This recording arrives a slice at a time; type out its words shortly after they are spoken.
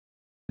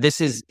this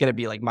is going to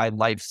be like my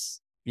life's,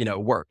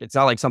 work. It's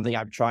not like something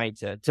I'm trying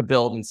to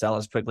build and sell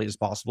as quickly as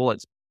possible.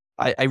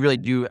 I really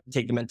do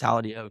take the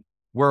mentality of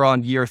we're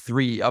on year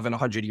 3 of an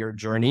 100-year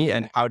journey.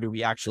 And how do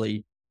we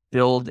actually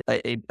build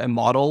a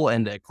model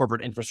and a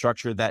corporate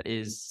infrastructure that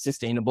is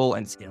sustainable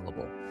and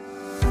scalable?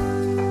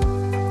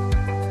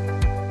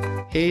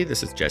 Hey,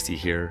 this is Jesse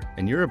here,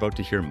 and you're about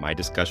to hear my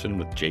discussion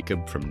with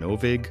Jacob from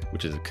Novig,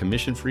 which is a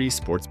commission-free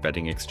sports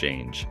betting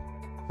exchange.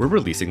 We're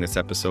releasing this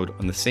episode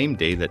on the same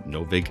day that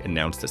Novig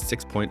announced a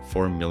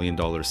 $6.4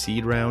 million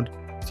seed round,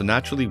 so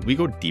naturally we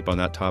go deep on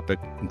that topic,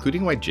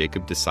 including why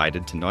Jacob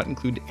decided to not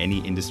include any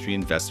industry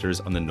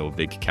investors on the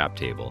Novig cap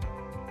table.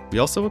 We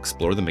also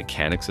explore the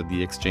mechanics of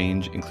the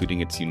exchange,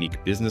 including its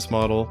unique business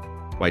model,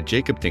 why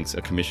Jacob thinks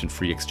a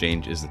commission-free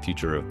exchange is the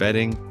future of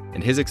betting,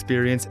 and his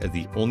experience as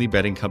the only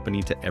betting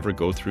company to ever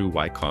go through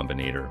Y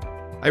Combinator.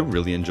 I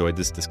really enjoyed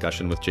this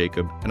discussion with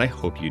Jacob, and I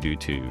hope you do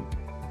too.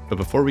 But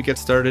before we get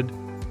started,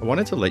 I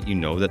wanted to let you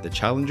know that the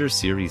Challenger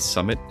Series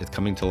Summit is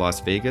coming to Las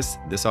Vegas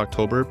this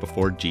October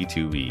before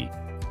G2E.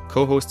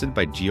 Co-hosted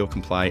by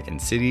GeoComply and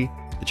Citi,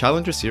 the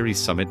Challenger Series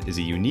Summit is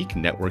a unique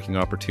networking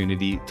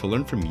opportunity to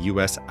learn from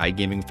US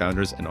iGaming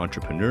founders and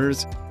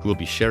entrepreneurs who will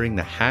be sharing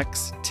the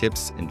hacks,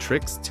 tips, and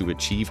tricks to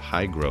achieve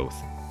high growth.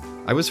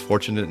 I was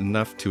fortunate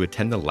enough to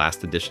attend the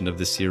last edition of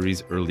this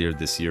series earlier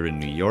this year in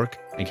New York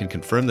and can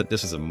confirm that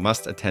this is a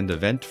must-attend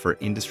event for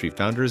industry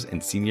founders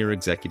and senior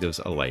executives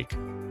alike.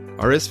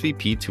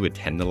 RSVP to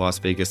attend the Las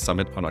Vegas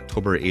Summit on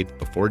October 8th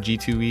before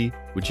G2E,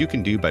 which you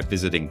can do by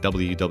visiting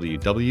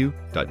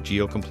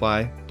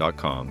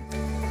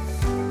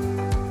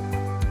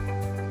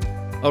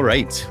www.geocomply.com. All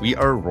right, we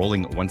are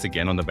rolling once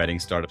again on the Betting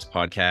Startups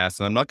podcast.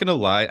 And I'm not going to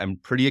lie, I'm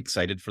pretty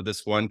excited for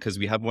this one because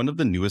we have one of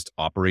the newest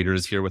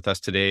operators here with us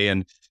today.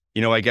 And,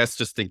 I guess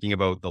just thinking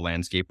about the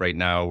landscape right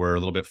now, we're a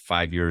little bit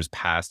 5 years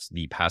past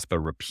the PASPA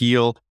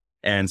repeal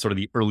and sort of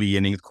the early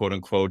innings, quote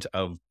unquote,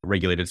 of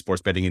regulated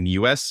sports betting in the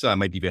US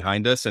might be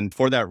behind us. And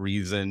for that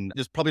reason,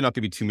 there's probably not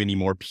going to be too many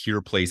more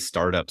pure play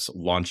startups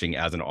launching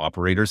as an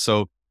operator.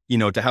 So,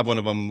 to have one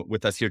of them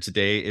with us here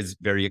today is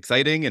very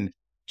exciting. And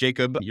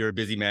Jacob, you're a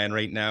busy man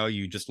right now.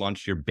 You just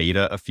launched your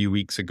beta a few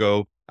weeks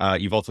ago.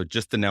 You've also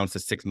just announced a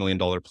 $6 million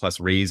plus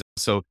raise.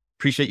 So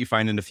appreciate you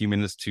finding a few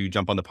minutes to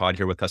jump on the pod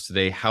here with us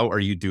today. How are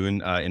you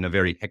doing in a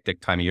very hectic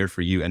time of year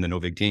for you and the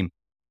Novig team?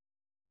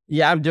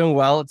 Yeah, I'm doing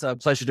well. It's a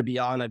pleasure to be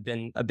on. I've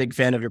been a big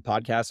fan of your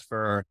podcast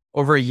for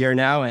over a year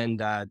now,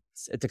 and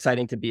it's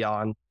exciting to be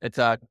on. It's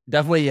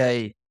definitely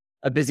a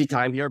busy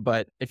time here,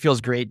 but it feels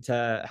great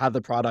to have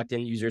the product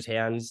in users'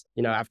 hands,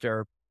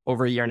 after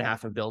over a year and a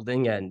half of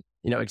building, and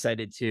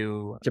excited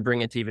to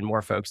bring it to even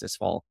more folks this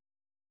fall.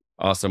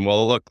 Awesome.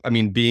 Well, look,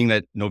 being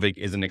that Novig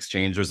is an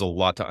exchange, there's a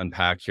lot to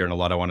unpack here and a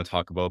lot I want to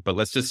talk about, but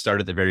let's just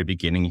start at the very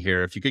beginning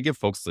here. If you could give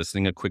folks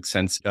listening a quick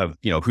sense of,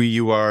 who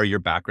you are, your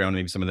background,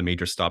 maybe some of the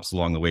major stops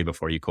along the way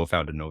before you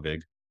co-founded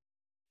Novig.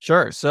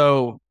 Sure.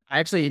 So I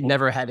actually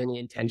never had any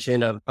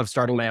intention of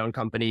starting my own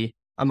company.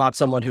 I'm not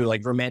someone who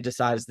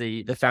romanticized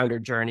the founder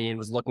journey and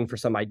was looking for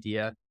some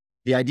idea.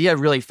 The idea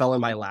really fell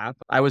in my lap.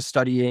 I was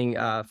studying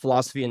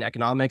philosophy and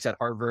economics at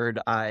Harvard.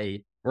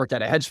 I worked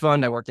at a hedge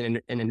fund. I worked in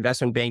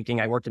investment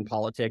banking. I worked in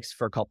politics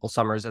for a couple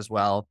summers as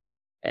well.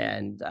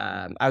 And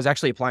I was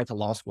actually applying to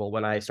law school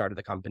when I started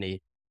the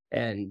company.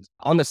 And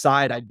on the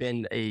side, I'd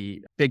been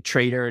a big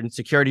trader in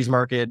securities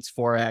markets,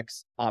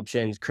 Forex,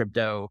 options,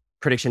 crypto,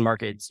 prediction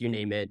markets, you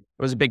name it.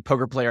 I was a big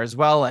poker player as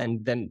well.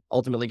 And then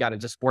ultimately got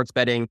into sports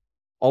betting.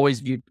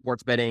 Always viewed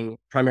sports betting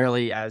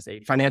primarily as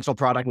a financial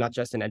product, not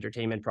just an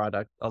entertainment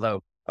product.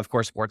 Although, of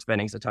course, sports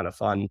betting is a ton of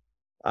fun.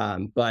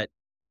 But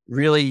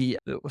really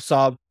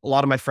saw a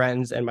lot of my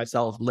friends and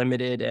myself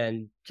limited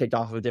and kicked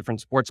off of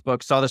different sports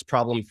books. Saw this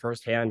problem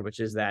firsthand, which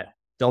is that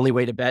the only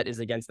way to bet is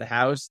against the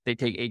house. They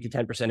take 8 to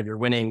 10% of your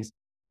winnings,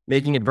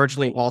 making it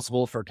virtually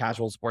impossible for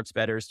casual sports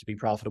bettors to be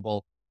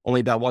profitable.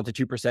 Only about 1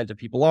 to 2% of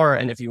people are.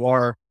 And if you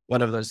are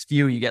one of those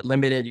few, you get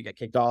limited, you get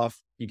kicked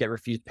off, you get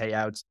refused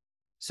payouts.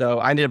 So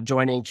I ended up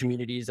joining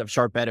communities of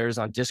sharp bettors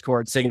on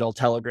Discord, Signal,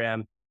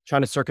 Telegram,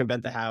 trying to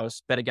circumvent the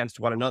house, bet against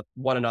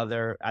one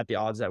another at the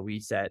odds that we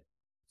set.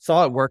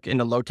 Saw it work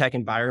in a low-tech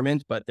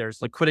environment, but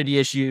there's liquidity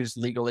issues,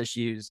 legal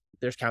issues,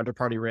 there's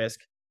counterparty risk.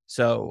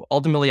 So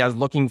ultimately, I was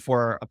looking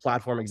for a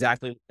platform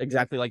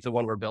exactly like the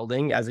one we're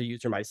building as a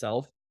user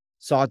myself.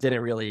 Saw it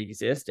didn't really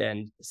exist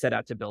and set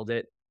out to build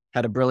it.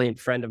 Had a brilliant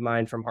friend of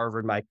mine from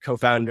Harvard, my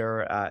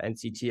co-founder and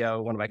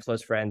CTO, one of my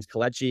close friends,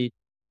 Kalechi.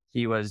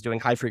 He was doing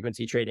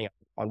high-frequency trading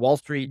on Wall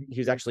Street. He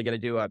was actually going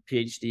to do a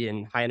PhD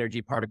in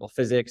high-energy particle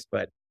physics,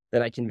 but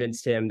then I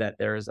convinced him that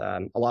there's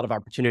a lot of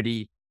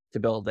opportunity to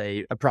build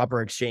a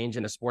proper exchange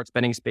in the sports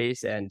betting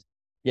space. And,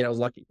 was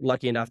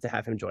lucky enough to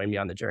have him join me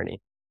on the journey.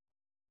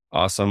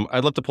 Awesome.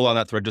 I'd love to pull on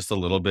that thread just a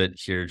little bit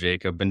here,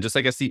 Jacob, and just,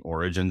 I guess, the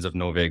origins of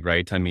Novig,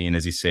 right?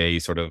 As you say, you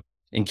sort of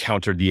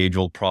encountered the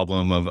age-old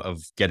problem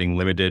of getting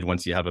limited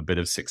once you have a bit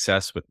of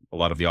success with a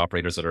lot of the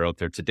operators that are out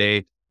there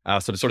today.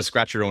 So to sort of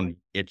scratch your own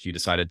itch, you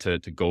decided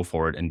to go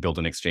for it and build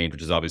an exchange,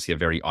 which is obviously a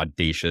very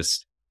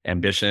audacious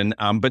ambition.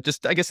 But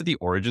just, I guess, at the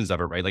origins of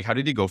it, right? Like, how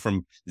did you go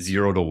from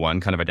 0 to 1,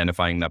 kind of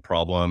identifying that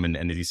problem and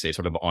as you say,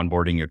 sort of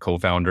onboarding your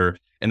co-founder?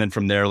 And then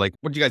from there, like,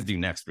 what do you guys do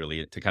next,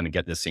 really, to kind of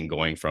get this thing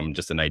going from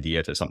just an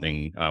idea to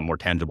something more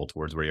tangible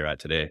towards where you're at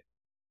today?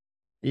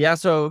 Yeah.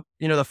 So,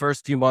 the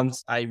first few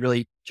months, I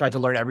really tried to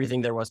learn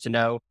everything there was to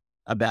know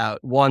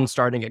about one,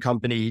 starting a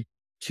company,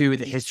 two,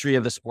 the history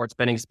of the sports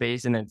betting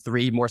space, and then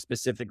three, more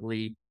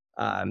specifically,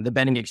 the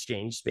betting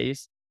exchange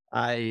space.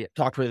 I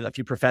talked with a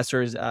few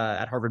professors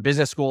at Harvard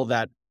Business School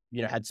that,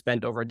 had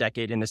spent over a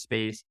decade in the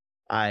space.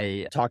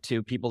 I talked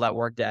to people that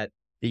worked at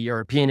the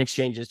European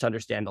exchanges to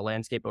understand the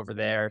landscape over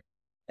there.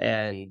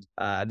 And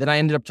then I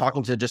ended up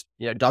talking to just,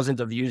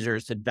 dozens of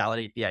users to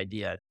validate the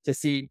idea, to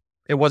see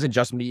it wasn't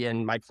just me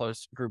and my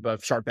close group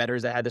of sharp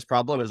bettors that had this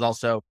problem. It was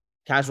also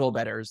casual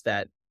bettors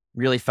that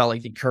really felt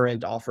like the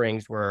current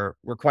offerings were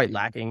quite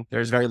lacking.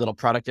 There's very little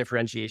product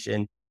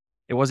differentiation.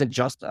 It wasn't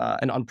just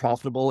an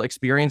unprofitable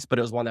experience, but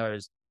it was one that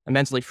was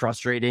immensely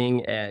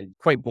frustrating and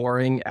quite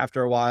boring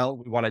after a while.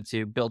 We wanted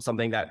to build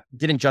something that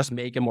didn't just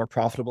make a more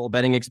profitable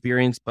betting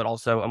experience, but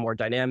also a more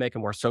dynamic, a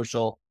more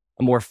social,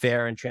 a more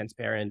fair and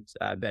transparent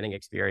betting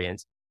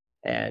experience.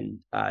 And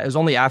it was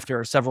only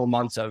after several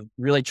months of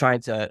really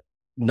trying to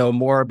know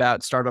more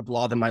about startup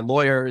law than my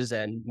lawyers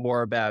and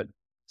more about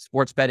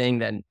sports betting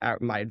than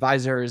my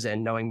advisors,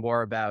 and knowing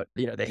more about,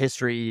 the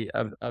history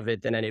of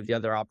it than any of the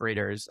other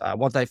operators.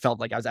 Once I felt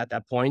like I was at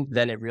that point,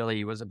 then it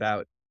really was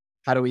about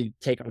how do we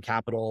take on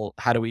capital?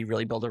 How do we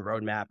really build a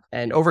roadmap?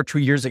 And over 2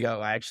 years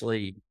ago, I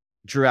actually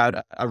drew out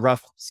a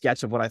rough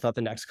sketch of what I thought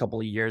the next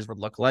couple of years would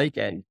look like.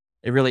 And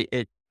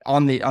it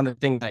on the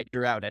thing that I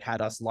drew out, it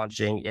had us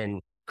launching in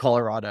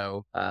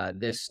Colorado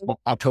this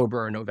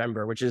October or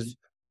November, which is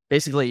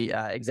basically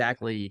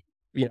exactly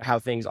how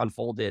things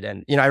unfolded.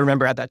 And I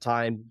remember at that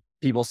time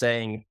people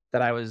saying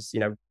that I was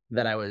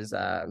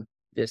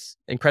this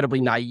incredibly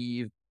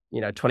naive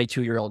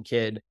 22-year-old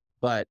kid.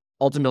 But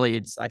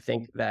ultimately, I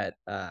think that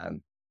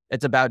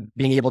it's about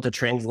being able to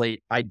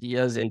translate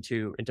ideas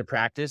into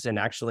practice. And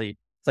actually,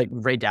 it's like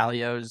Ray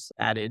Dalio's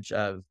adage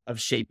of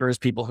shapers,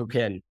 people who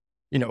can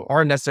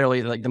aren't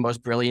necessarily like the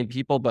most brilliant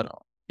people, but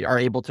are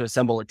able to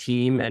assemble a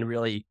team and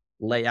really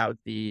lay out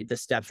the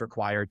steps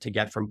required to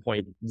get from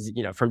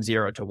from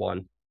 0 to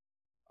 1.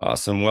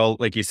 Awesome. Well,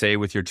 like you say,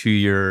 with your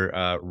 2-year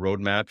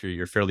roadmap,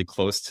 you're fairly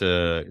close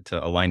to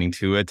aligning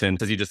to it.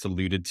 And as you just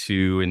alluded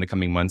to, in the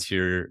coming months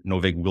here,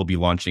 Novig will be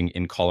launching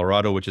in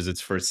Colorado, which is its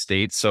first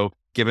state. So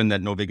given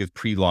that Novig is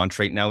pre-launch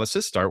right now, let's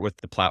just start with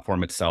the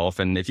platform itself.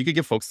 And if you could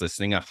give folks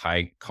listening a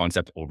high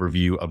concept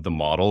overview of the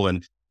model,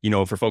 and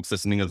for folks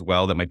listening as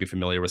well that might be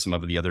familiar with some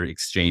of the other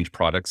exchange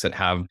products that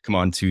have come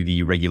onto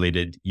the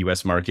regulated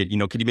US market,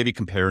 could you maybe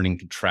compare and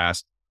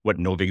contrast what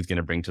Novig is going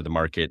to bring to the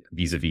market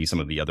vis-a-vis some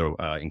of the other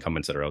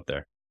incumbents that are out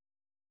there?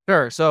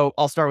 Sure. So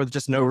I'll start with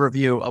just an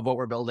overview of what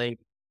we're building.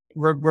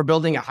 We're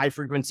building a high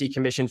frequency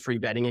commission-free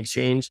betting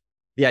exchange.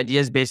 The idea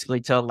is basically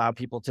to allow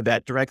people to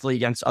bet directly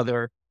against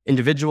other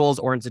individuals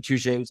or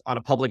institutions on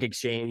a public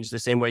exchange, the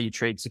same way you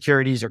trade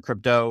securities or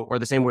crypto, or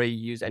the same way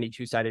you use any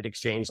two-sided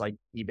exchange like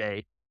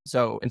eBay.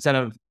 So instead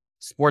of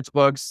sports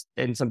books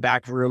and some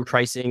backroom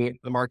pricing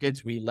the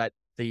markets, we let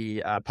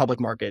the public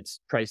markets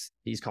price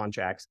these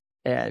contracts.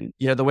 And,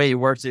 the way it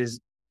works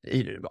is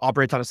it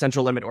operates on a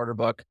central limit order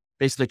book,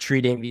 basically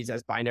treating these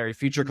as binary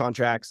future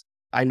contracts.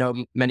 I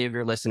know many of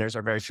your listeners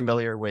are very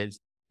familiar with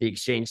the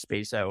exchange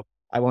space, so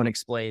I won't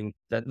explain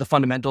the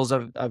fundamentals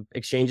of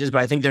exchanges,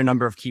 but I think there are a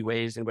number of key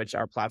ways in which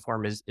our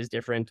platform is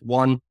different.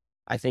 One,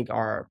 I think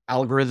our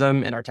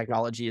algorithm and our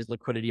technology is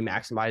liquidity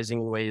maximizing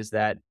in ways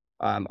that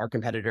our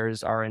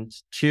competitors aren't.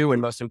 Two,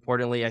 and most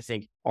importantly, I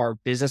think our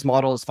business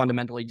model is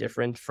fundamentally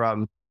different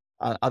from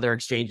other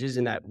exchanges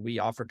in that we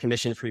offer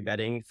commission-free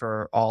betting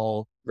for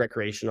all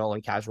recreational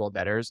and casual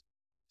bettors.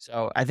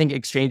 So I think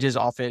exchanges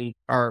often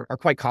are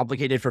quite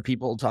complicated for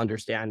people to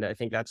understand. I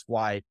think that's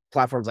why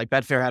platforms like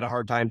Betfair had a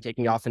hard time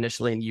taking off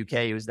initially in the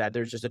UK, was that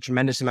there's just a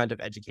tremendous amount of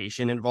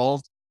education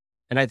involved.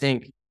 And I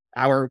think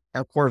our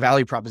core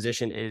value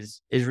proposition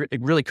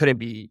it really couldn't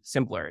be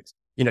simpler. It's,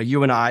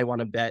 you and I want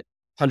to bet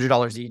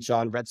 $100 each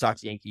on Red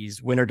Sox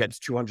Yankees. Winner gets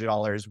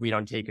 $200. We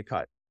don't take a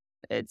cut.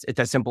 It's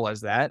as simple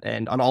as that.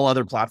 And on all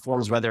other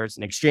platforms, whether it's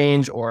an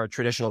exchange or a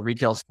traditional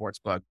retail sports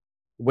book,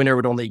 winner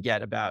would only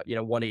get about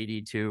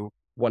 180 to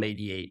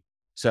 188.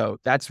 So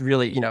that's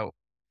really,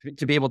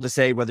 to be able to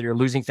say whether you're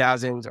losing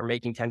thousands or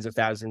making tens of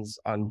thousands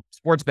on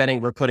sports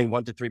betting, we're putting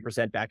 1 to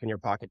 3% back in your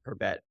pocket per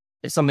bet.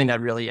 It's something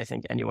that really I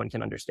think anyone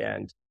can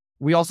understand.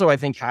 We also, I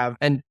think,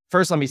 and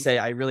first let me say,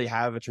 I really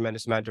have a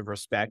tremendous amount of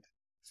respect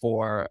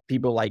for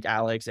people like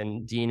Alex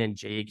and Dean and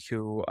Jake,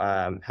 who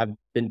have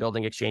been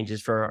building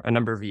exchanges for a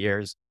number of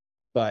years.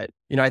 But,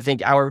 I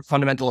think our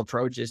fundamental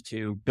approach is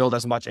to build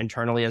as much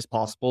internally as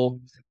possible.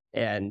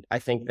 And I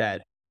think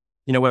that,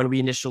 when we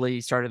initially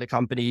started the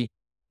company,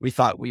 we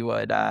thought we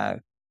would,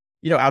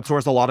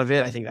 outsource a lot of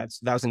it. I think that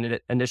was an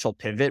initial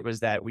pivot,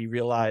 was that we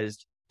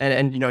realized,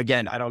 and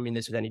again, I don't mean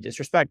this with any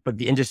disrespect, but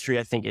the industry,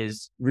 I think,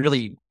 is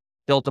really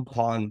built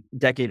upon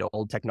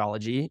decade-old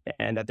technology,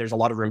 and that there's a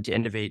lot of room to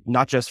innovate,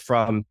 not just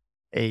from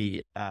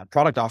a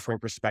product offering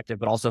perspective,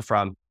 but also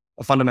from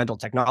a fundamental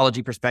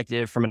technology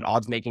perspective, from an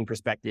odds making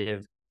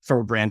perspective, from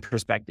a brand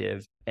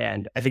perspective.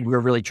 And I think we're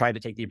really trying to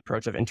take the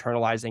approach of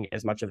internalizing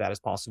as much of that as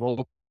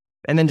possible.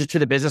 And then just to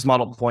the business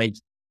model point,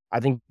 I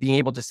think being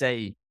able to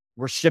say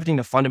we're shifting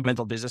the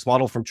fundamental business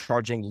model from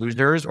charging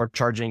losers or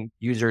charging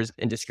users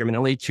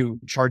indiscriminately to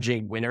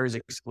charging winners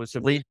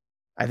exclusively,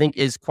 I think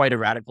is quite a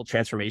radical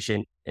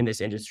transformation in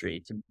this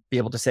industry to be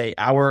able to say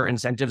our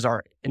incentives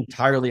are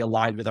entirely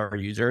aligned with our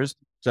users.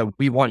 So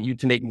we want you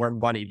to make more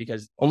money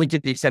because only to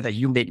the extent that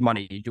you make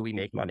money, do we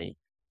make money.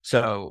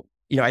 So,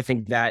 I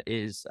think that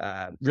is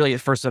really a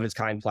first of its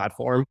kind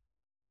platform.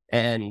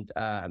 And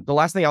the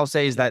last thing I'll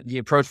say is that the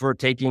approach we're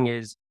taking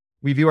is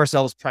we view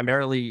ourselves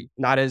primarily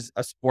not as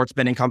a sports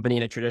betting company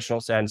in a traditional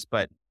sense,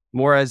 but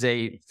more as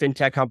a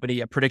fintech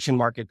company, a prediction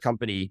market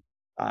company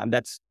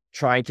that's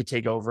trying to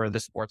take over the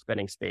sports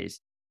betting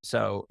space.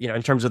 So,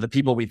 in terms of the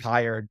people we've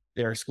hired,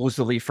 they're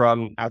exclusively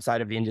from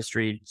outside of the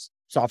industry,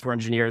 software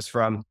engineers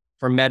from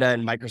Meta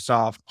and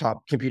Microsoft,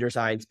 top computer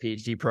science,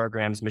 PhD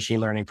programs,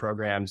 machine learning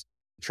programs,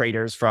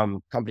 traders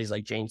from companies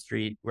like Jane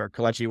Street, where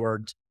Kelechi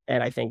worked.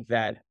 And I think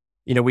that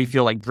we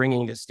feel like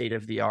bringing the state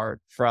of the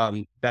art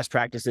from best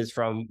practices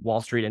from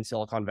Wall Street and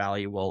Silicon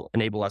Valley will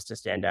enable us to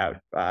stand out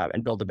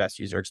and build the best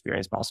user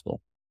experience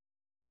possible.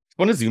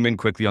 I want to zoom in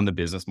quickly on the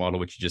business model,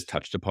 which you just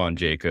touched upon,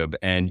 Jacob.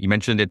 And you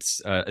mentioned it's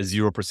a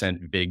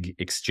 0% big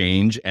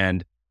exchange.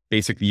 And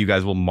basically, you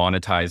guys will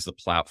monetize the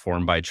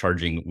platform by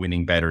charging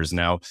winning bettors.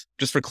 Now,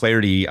 just for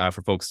clarity,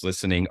 for folks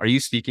listening, are you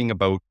speaking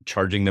about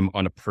charging them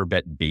on a per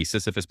bet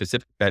basis? If a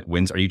specific bet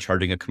wins, are you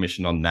charging a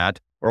commission on that?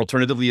 Or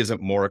alternatively, is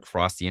it more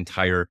across the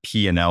entire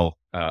P&L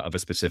of a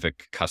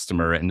specific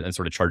customer and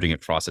sort of charging it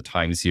across a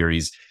time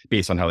series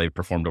based on how they've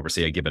performed over,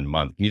 say, a given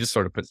month? Can you just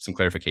sort of put some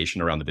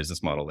clarification around the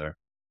business model there?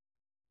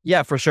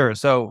 Yeah, for sure.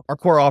 So our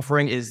core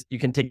offering is you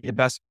can take the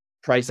best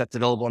price that's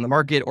available in the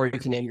market, or you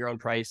can name your own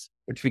price,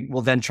 which we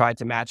will then try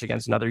to match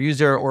against another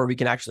user, or we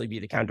can actually be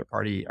the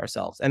counterparty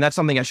ourselves. And that's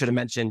something I should have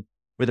mentioned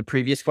with the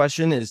previous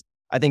question is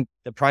I think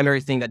the primary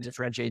thing that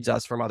differentiates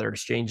us from other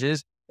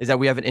exchanges is that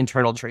we have an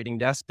internal trading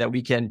desk that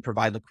we can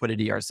provide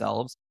liquidity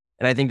ourselves.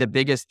 And I think the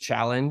biggest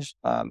challenge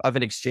of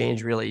an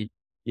exchange really,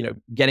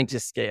 getting to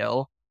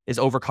scale is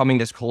overcoming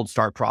this cold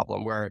start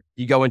problem where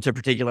you go into a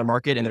particular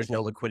market and there's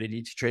no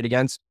liquidity to trade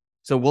against.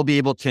 So we'll be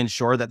able to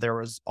ensure that there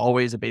was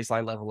always a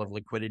baseline level of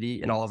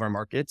liquidity in all of our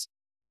markets.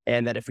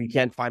 And that if we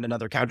can't find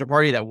another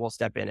counterparty, that we'll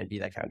step in and be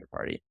that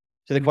counterparty.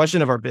 To the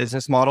question of our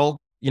business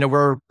model,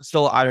 we're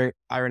still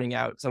ironing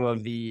out some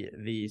of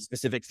the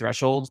specific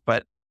thresholds,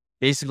 but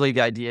basically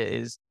the idea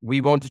is we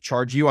won't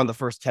charge you on the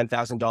first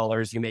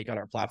 $10,000 you make on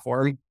our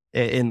platform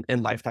in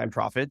lifetime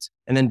profits.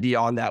 And then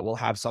beyond that, we'll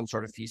have some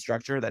sort of fee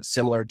structure that's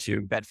similar to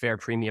Betfair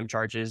premium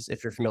charges,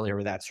 if you're familiar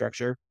with that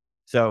structure.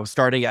 So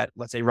starting at,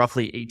 let's say,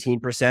 roughly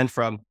 18%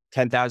 from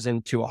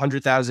 10,000 to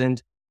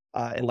 100,000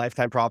 in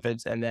lifetime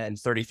profits, and then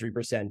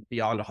 33%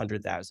 beyond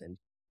 100,000.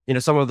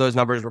 Some of those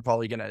numbers we're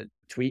probably going to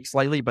tweak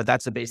slightly, but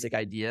that's the basic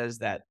idea is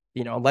that,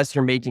 unless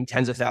you're making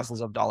tens of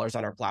thousands of dollars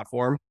on our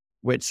platform,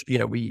 which,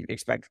 we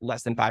expect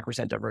less than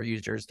 5% of our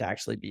users to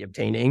actually be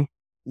obtaining,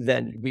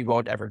 then we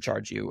won't ever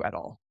charge you at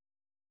all.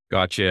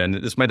 Gotcha. And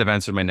this might have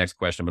answered my next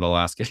question, but I'll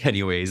ask it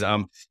anyways.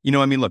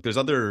 Look, there's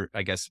other,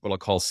 I guess, what I'll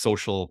call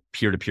social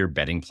peer-to-peer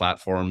betting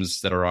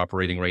platforms that are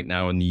operating right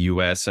now in the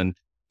US. And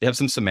they have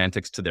some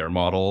semantics to their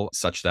model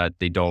such that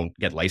they don't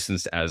get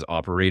licensed as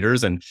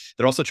operators. And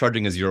they're also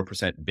charging a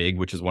 0% big,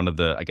 which is one of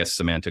the, I guess,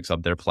 semantics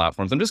of their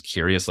platforms. I'm just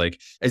curious,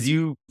 as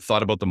you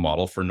thought about the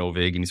model for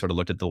Novig and you sort of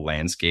looked at the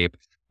landscape,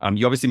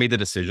 you obviously made the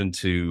decision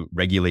to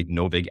regulate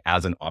Novig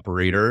as an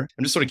operator.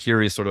 I'm just sort of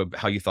curious sort of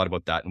how you thought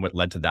about that and what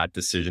led to that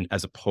decision,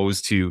 as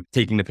opposed to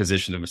taking the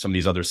position of some of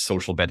these other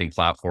social betting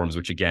platforms,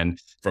 which again,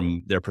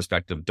 from their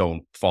perspective,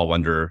 don't fall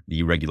under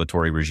the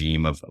regulatory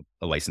regime of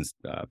a licensed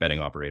betting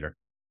operator.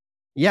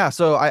 Yeah.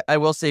 So I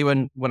will say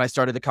when I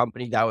started the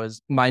company, that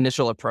was my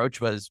initial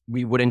approach was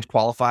we wouldn't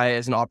qualify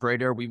as an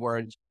operator. We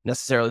weren't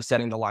necessarily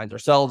setting the lines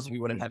ourselves. We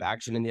wouldn't have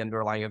action in the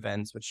underlying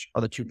events, which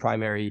are the two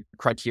primary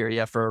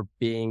criteria for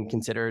being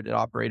considered an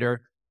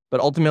operator. But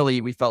ultimately,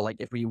 we felt like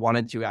if we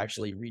wanted to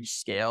actually reach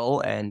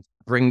scale and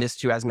bring this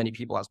to as many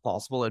people as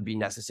possible, it'd be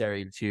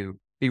necessary to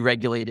be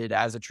regulated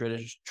as a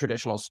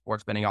traditional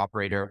sports betting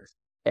operator.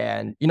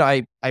 And,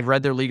 I've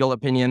read their legal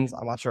opinions.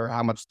 I'm not sure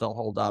how much they'll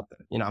hold up.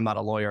 I'm not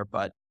a lawyer,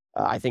 but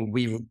I think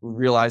we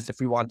realized if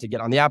we want to get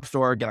on the App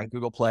Store, get on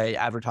Google Play,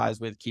 advertise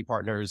with key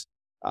partners,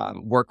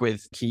 work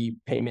with key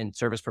payment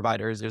service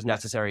providers, it was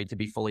necessary to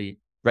be fully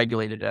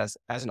regulated as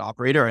an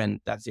operator.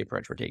 And that's the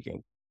approach we're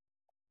taking.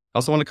 I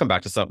also want to come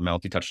back to something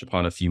else you touched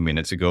upon a few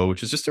minutes ago,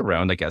 which is just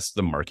around, I guess,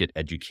 the market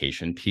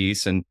education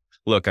piece. And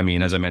look,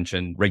 as I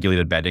mentioned,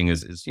 regulated betting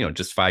is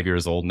just 5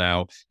 years old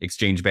now,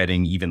 exchange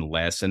betting even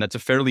less. And that's a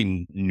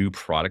fairly new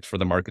product for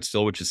the market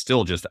still, which is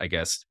still just, I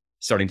guess,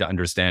 starting to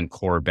understand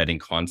core betting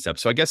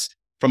concepts. So I guess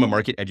from a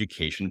market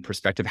education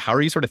perspective, how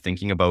are you sort of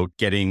thinking about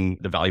getting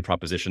the value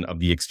proposition of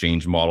the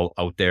exchange model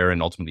out there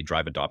and ultimately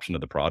drive adoption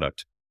of the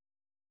product?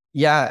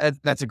 Yeah,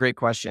 that's a great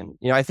question.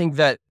 I think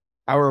that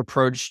our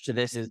approach to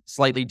this is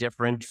slightly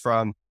different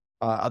from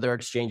other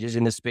exchanges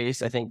in the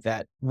space. I think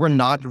that we're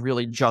not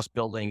really just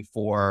building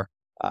for,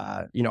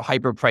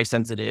 hyper price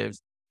sensitive,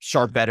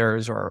 sharp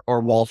bettors or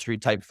Wall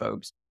Street type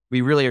folks.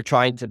 We really are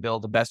trying to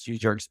build the best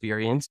user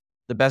experience,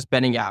 the best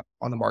betting app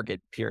on the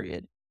market,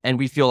 period. And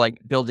we feel like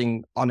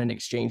building on an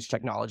exchange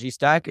technology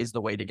stack is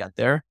the way to get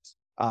there.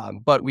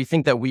 But we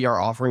think that we are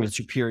offering a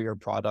superior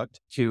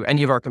product to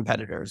any of our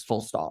competitors,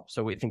 full stop.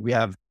 So we think we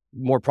have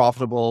more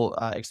profitable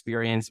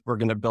experience. We're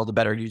going to build a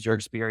better user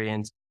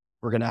experience.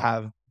 We're going to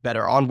have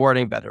better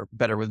onboarding,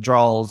 better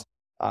withdrawals,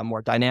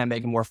 more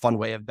dynamic, more fun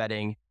way of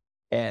betting.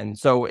 And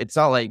so it's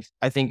not like,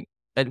 I think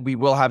that we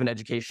will have an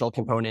educational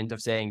component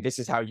of saying, this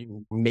is how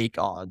you make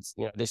odds.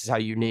 This is how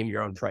you name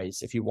your own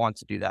price if you want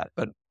to do that.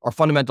 But our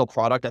fundamental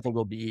product, I think,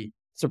 will be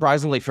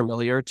surprisingly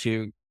familiar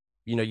to,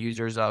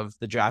 users of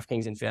the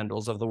DraftKings and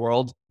FanDuels of the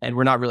world. And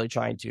we're not really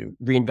trying to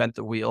reinvent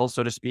the wheel,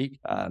 so to speak.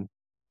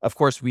 Of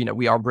course,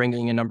 we are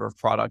bringing a number of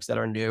products that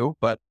are new,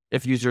 but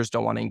if users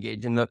don't want to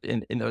engage in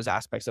those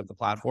aspects of the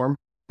platform,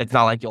 it's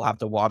not like you'll have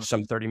to watch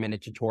some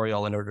 30-minute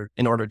tutorial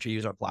in order to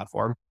use our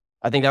platform.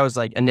 I think that was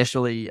like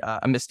initially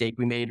a mistake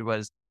we made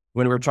was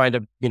when we were trying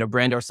to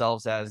brand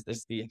ourselves as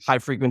the high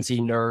frequency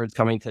nerds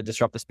coming to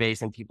disrupt the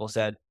space, and people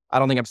said, I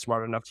don't think I'm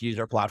smart enough to use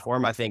our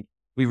platform. I think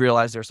we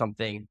realized there's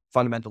something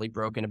fundamentally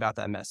broken about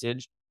that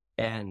message.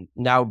 And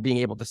now being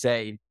able to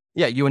say,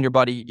 yeah, you and your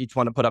buddy each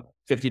want to put up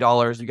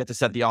 $50, you get to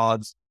set the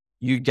odds,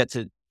 you get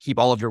to keep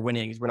all of your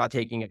winnings. We're not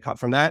taking a cut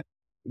from that.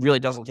 It really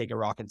doesn't take a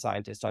rocket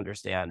scientist to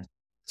understand.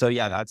 So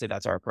yeah, I'd say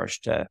that's our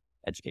approach to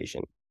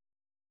education.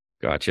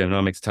 Gotcha. No,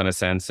 it makes a ton of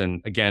sense.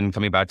 And again,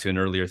 coming back to an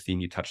earlier theme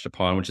you touched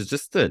upon, which is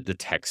just the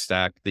tech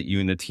stack that you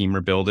and the team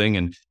are building.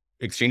 And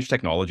exchange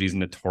technology is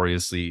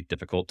notoriously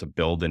difficult to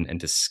build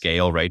and to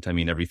scale, right? I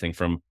mean, everything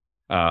from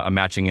a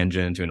matching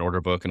engine to an order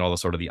book and all the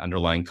sort of the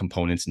underlying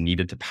components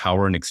needed to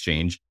power an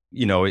exchange.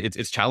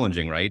 It's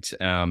challenging, right?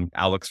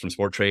 Alex from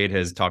Sport Trade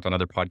has talked on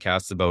other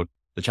podcasts about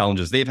the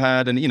challenges they've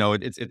had, and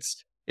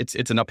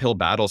it's an uphill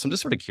battle. So I'm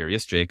just sort of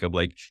curious, Jacob,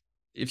 like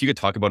if you could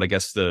talk about, I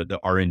guess, the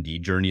R&D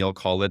journey, I'll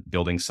call it,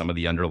 building some of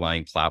the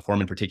underlying platform,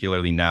 and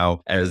particularly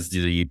now as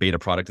the beta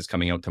product is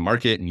coming out to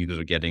market and users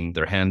are getting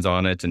their hands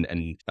on it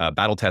and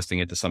battle testing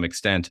it to some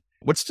extent.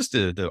 What's just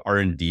the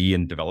R&D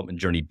and development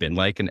journey been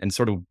like, and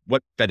sort of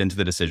what fed into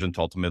the decision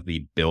to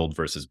ultimately build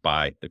versus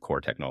buy the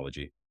core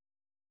technology?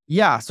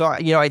 Yeah. So,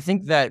 I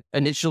think that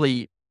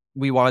initially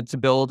we wanted to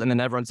build, and then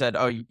everyone said,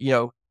 oh,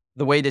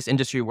 the way this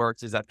industry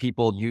works is that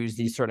people use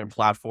these certain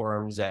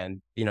platforms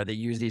and, they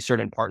use these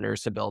certain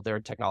partners to build their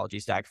technology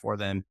stack for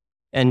them.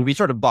 And we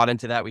sort of bought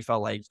into that. We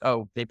felt like,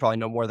 oh, they probably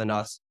know more than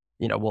us.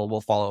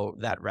 We'll follow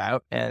that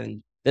route.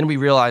 And then we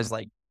realized,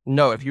 like,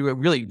 no, if you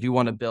really do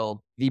want to build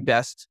the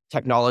best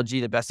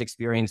technology, the best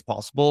experience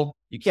possible,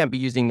 you can't be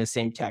using the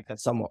same tech that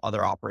some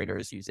other operator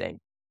is using.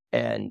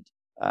 And,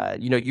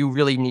 you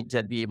really need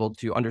to be able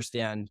to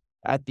understand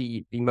at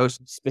the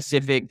most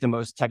specific, the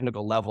most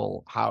technical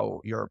level,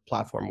 how your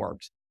platform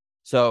works.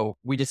 So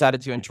we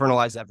decided to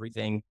internalize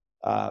everything.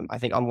 I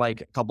think unlike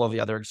a couple of the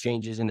other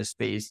exchanges in the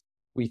space,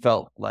 we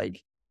felt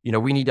like,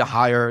 we need to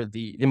hire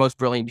the most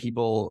brilliant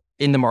people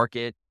in the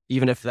market,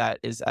 even if that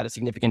is at a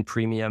significant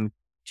premium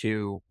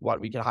to what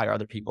we can hire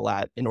other people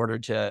at in order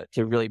to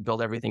really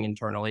build everything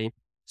internally.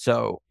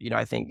 So,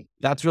 I think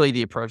that's really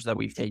the approach that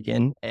we've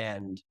taken.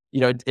 And,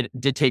 it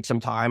did take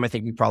some time. I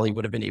think we probably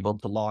would have been able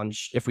to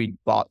launch if we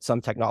bought some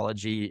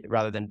technology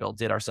rather than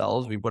built it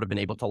ourselves. We would have been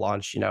able to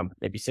launch,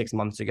 maybe 6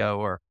 months ago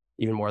or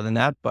even more than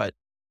that. But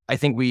I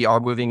think we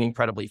are moving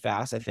incredibly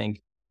fast. I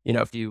think,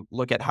 if you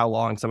look at how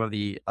long some of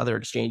the other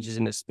exchanges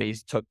in this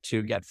space took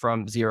to get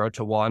from 0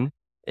 to 1,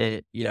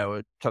 it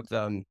took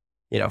them,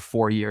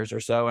 4 years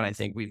or so. And I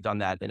think we've done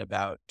that in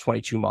about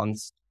 22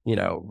 months,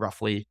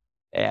 roughly.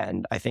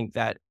 And I think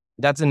that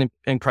that's an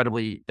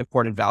incredibly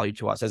important value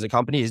to us as a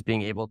company, is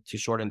being able to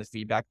shorten the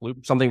feedback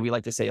loop. Something we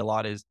like to say a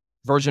lot is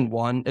version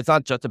 1. It's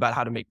not just about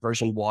how to make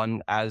version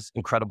 1 as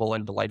incredible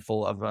and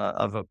delightful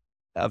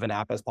of an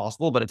app as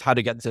possible, but it's how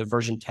to get to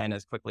version 10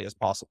 as quickly as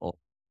possible.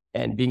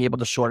 And being able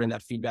to shorten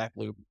that feedback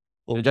loop.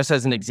 Just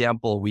as an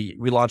example, we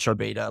launched our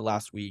beta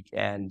last week,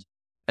 and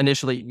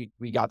initially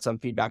we got some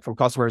feedback from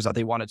customers that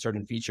they wanted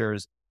certain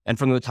features. And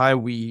from the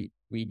time we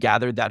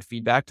gathered that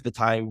feedback to the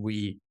time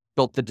we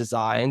built the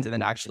designs and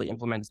then actually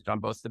implemented it on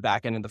both the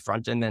back end and the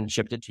front end and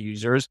shipped it to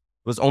users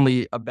was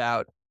only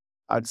about,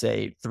 I'd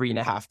say,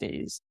 3.5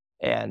 days.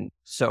 And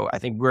so I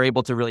think we're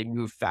able to really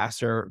move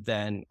faster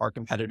than our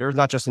competitors,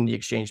 not just in the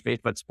exchange space,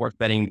 but sports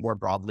betting more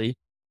broadly.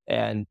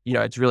 And,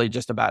 it's really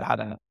just about how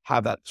to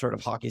have that sort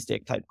of hockey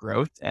stick type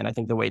growth. And I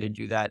think the way to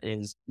do that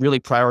is really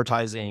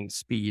prioritizing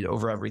speed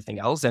over everything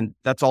else. And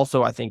that's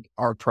also, I think,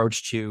 our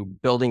approach to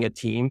building a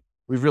team.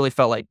 We've really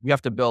felt like we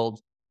have to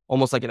build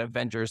almost like an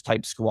Avengers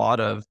type squad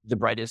of the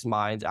brightest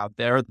minds out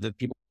there, the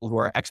people who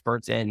are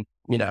experts in,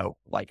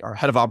 like our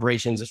head of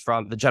operations is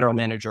from the general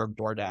manager of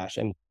DoorDash.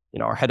 And,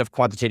 our head of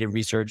quantitative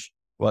research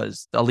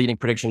was a leading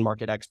prediction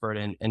market expert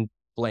in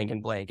blank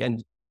and blank.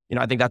 And,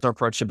 I think that's our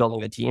approach to building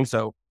the team.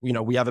 So,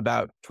 we have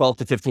about 12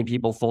 to 15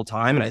 people full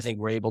time. And I think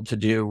we're able to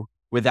do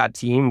with that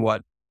team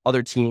what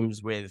other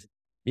teams with,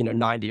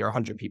 90 or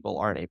 100 people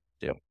aren't able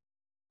to do.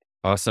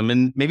 Awesome.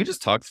 And maybe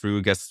just talk through,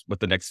 I guess, what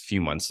the next few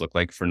months look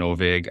like for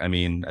Novig. I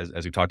mean,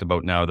 as we talked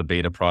about now, the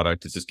beta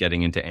product is just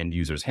getting into end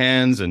users'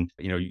 hands. And,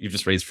 you've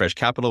just raised fresh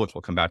capital, which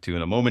we'll come back to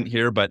in a moment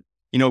here. But,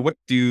 what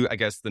do, I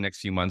guess, the next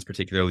few months,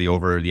 particularly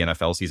over the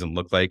NFL season,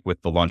 look like with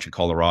the launch in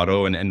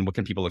Colorado? And what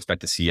can people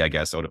expect to see, I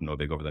guess, out of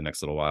Novig over the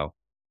next little while?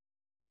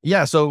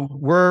 Yeah, so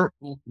we're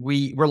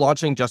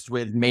launching just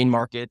with main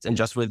markets and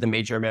just with the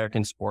major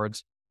American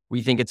sports.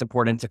 We think it's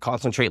important to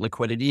concentrate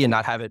liquidity and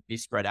not have it be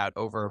spread out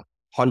over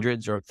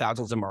hundreds or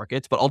thousands of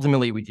markets. But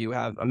ultimately, we do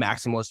have a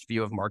maximalist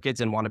view of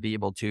markets and want to be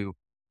able to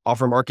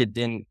offer market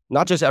in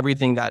not just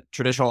everything that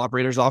traditional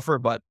operators offer,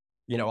 but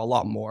a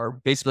lot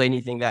more. Basically,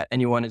 anything that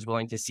anyone is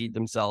willing to seed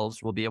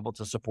themselves will be able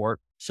to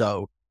support.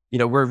 So,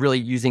 we're really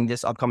using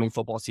this upcoming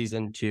football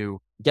season to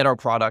get our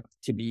product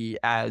to be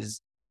as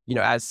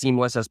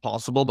seamless as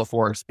possible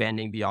before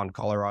expanding beyond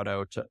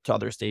Colorado to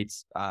other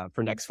states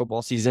for next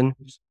football season.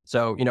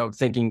 So,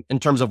 thinking in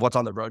terms of what's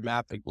on the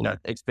roadmap,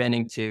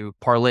 expanding to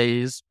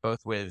parlays, both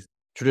with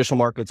traditional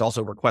markets,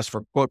 also requests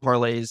for quote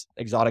parlays,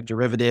 exotic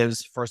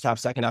derivatives, first half,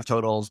 second half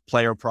totals,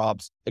 player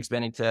props,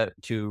 expanding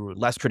to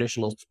less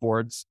traditional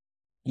sports.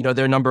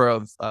 There are a number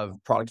of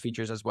product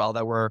features as well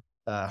that we're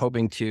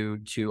hoping to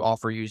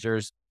offer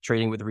users: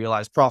 trading with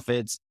realized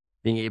profits,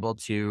 being able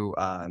to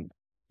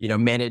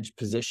manage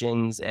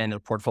positions and a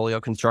portfolio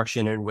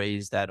construction in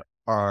ways that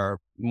are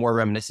more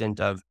reminiscent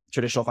of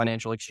traditional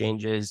financial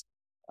exchanges,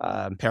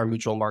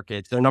 pari-mutuel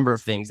markets. There are a number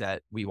of things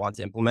that we want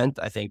to implement.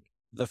 I think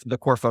the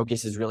core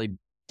focus is really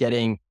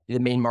getting the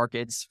main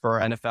markets for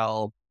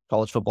NFL,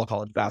 college football,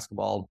 college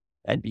basketball,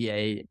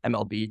 NBA,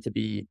 MLB to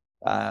be,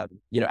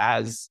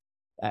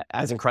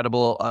 as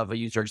incredible of a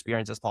user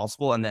experience as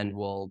possible. And then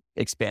we'll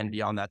expand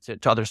beyond that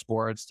to other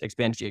sports,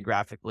 expand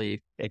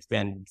geographically,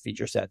 expand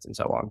feature sets, and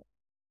so on.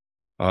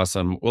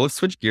 Awesome. Well, let's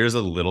switch gears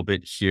a little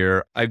bit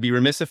here. I'd be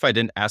remiss if I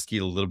didn't ask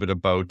you a little bit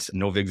about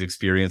Novig's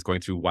experience going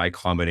through Y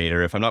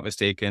Combinator. If I'm not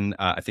mistaken,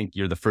 I think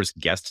you're the first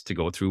guest to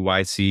go through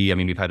YC. I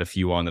mean, we've had a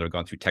few on that have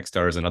gone through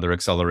Techstars and other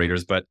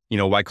accelerators, but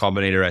Y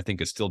Combinator, I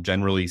think, is still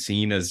generally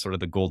seen as sort of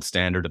the gold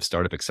standard of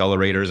startup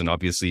accelerators. And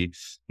obviously,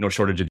 no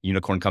shortage of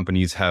unicorn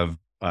companies have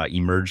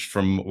emerged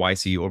from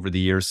YC over the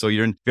years. So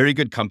you're in very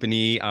good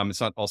company. It's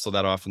not also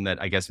that often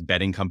that I guess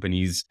betting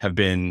companies have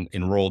been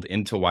enrolled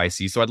into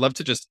YC. So I'd love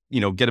to just,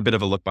 get a bit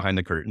of a look behind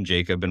the curtain,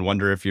 Jacob, and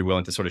wonder if you're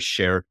willing to sort of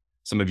share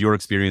some of your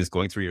experience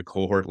going through your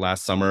cohort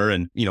last summer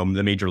and,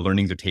 the major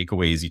learnings or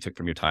takeaways you took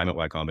from your time at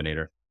Y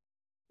Combinator.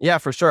 Yeah,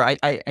 for sure. I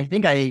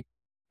think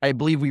I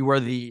believe we were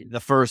the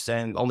first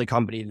and only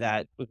company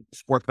that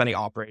sports betting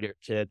operator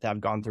to have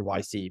gone through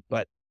YC.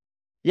 But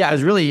yeah, it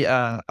was really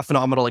a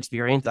phenomenal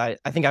experience. I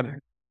think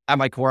at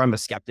my core, I'm a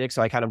skeptic.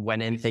 So I kind of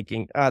went in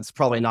thinking, it's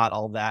probably not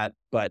all that,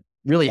 but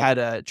really had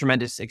a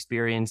tremendous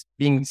experience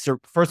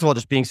first of all,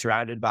 just being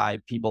surrounded by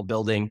people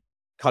building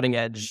cutting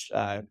edge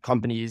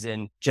companies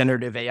in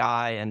generative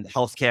AI and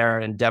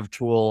healthcare and dev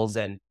tools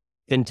and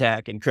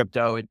fintech and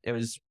crypto. It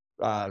was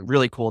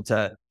really cool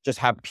to just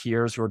have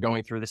peers who are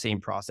going through the same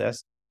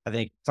process. I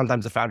think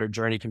sometimes the founder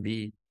journey can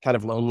be kind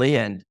of lonely,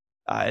 and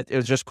it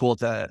was just cool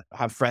to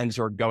have friends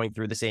who are going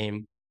through the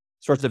same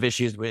sorts of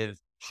issues with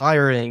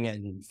hiring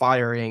and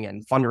firing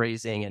and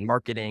fundraising and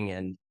marketing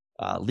and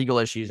legal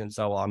issues and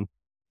so on.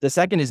 The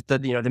second is the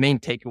main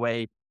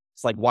takeaway.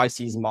 It's like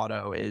YC's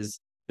motto is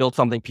build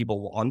something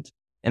people want.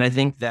 And I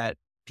think that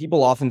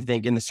people often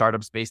think in the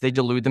startup space, they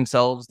delude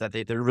themselves that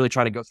they're really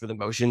trying to go through the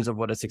motions of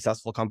what a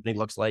successful company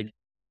looks like,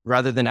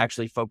 rather than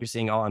actually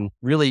focusing on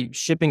really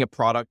shipping a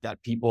product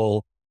that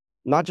people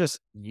not just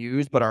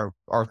use, but are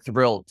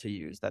thrilled to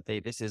use, that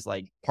this is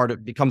like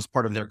becomes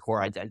part of their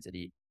core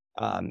identity.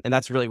 And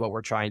that's really what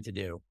we're trying to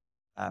do.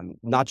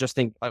 Not just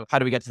think, how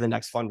do we get to the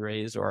next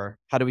fundraise, or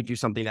how do we do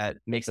something that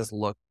makes us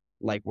look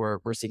like we're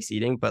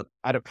succeeding, but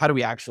how do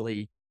we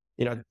actually,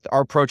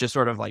 our approach is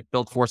sort of like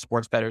build for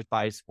sports bettors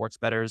by sports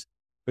bettors,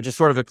 which is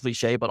sort of a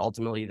cliche, but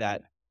ultimately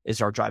that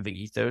is our driving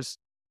ethos.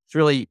 It's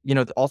really,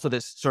 also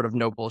this sort of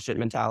no bullshit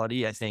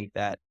mentality. I think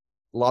that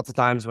lots of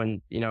times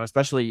when,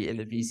 especially in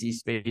the VC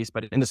space,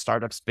 but in the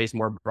startup space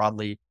more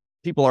broadly,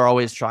 people are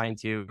always trying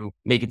to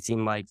make it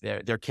seem like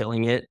they're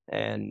killing it.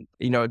 And,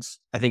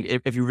 I think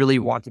if you really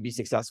want to be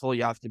successful,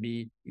 you have to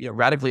be,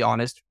 radically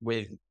honest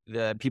with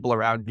the people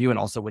around you and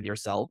also with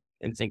yourself,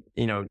 and think,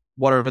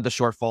 what are the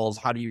shortfalls?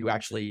 How do you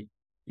actually,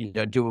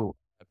 do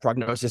a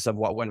prognosis of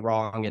what went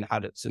wrong and how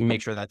to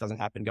make sure that doesn't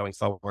happen going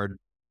forward.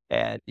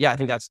 And yeah, I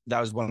think that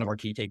was one of our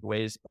key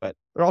takeaways, but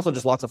there are also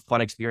just lots of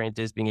fun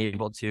experiences being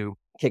able to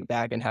kick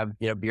back and have,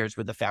 beers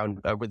with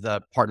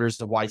the partners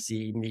of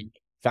YC, meet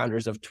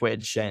founders of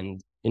Twitch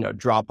and,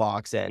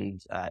 Dropbox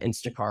and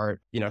Instacart,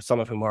 some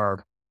of whom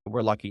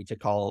we're lucky to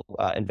call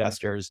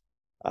investors,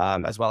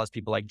 as well as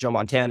people like Joe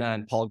Montana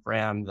and Paul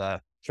Graham,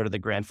 the sort of the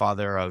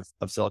grandfather of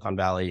Silicon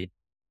Valley.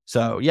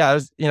 So yeah,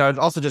 it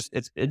also just,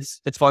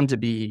 it's fun to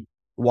be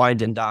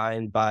wined and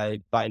dined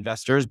by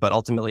investors, but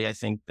ultimately I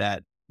think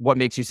that what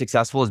makes you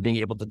successful is being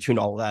able to tune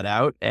all of that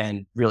out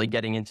and really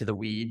getting into the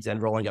weeds and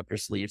rolling up your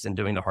sleeves and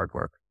doing the hard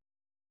work.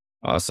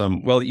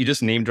 Awesome. Well, you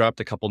just name dropped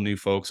a couple new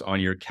folks on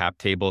your cap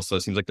table. So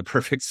it seems like the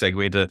perfect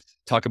segue to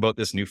talk about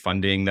this new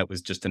funding that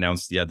was just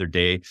announced the other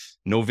day.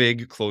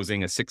 Novig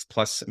closing a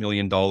 $6+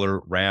 million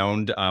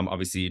round.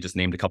 Obviously, you just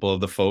named a couple of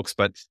the folks,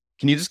 but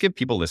can you just give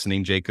people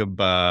listening, Jacob,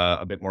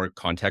 a bit more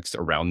context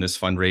around this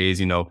fundraise?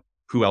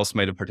 Who else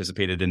might have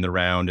participated in the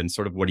round and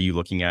sort of what are you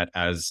looking at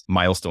as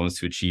milestones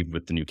to achieve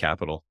with the new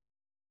capital?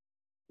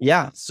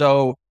 Yeah.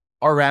 So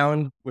our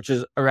round, which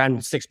is around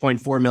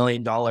 $6.4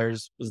 million,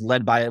 was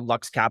led by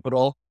Lux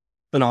Capital,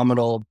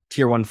 phenomenal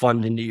tier one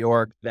fund in New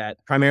York that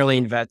primarily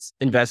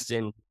invests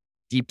in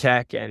deep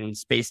tech and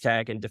space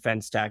tech and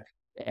defense tech.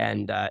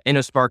 And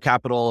InnoSpark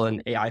Capital,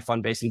 an AI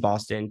fund based in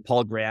Boston,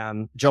 Paul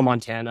Graham, Joe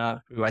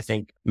Montana, who I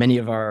think many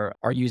of our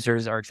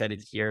users are excited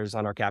to hear is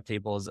on our cap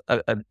table, is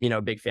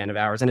a big fan of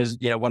ours, and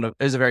it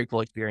was a very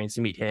cool experience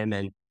to meet him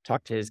and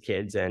talk to his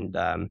kids, and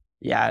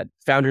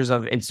founders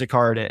of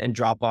Instacart and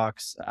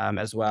Dropbox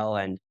as well,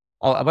 and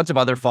a bunch of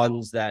other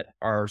funds that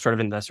are sort of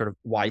in the sort of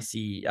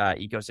YC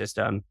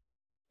ecosystem.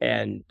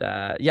 And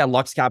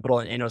Lux Capital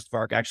and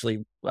InnoSpark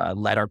actually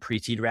led our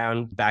pre-seed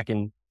round back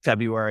in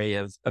February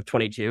of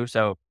 22.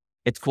 So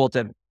it's cool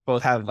to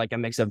both have like a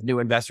mix of new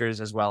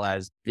investors as well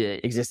as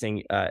the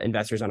existing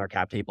investors on our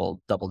cap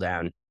table double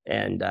down.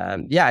 And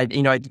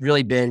it's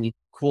really been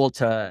cool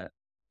to,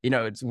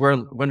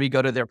 when we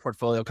go to their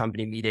portfolio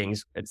company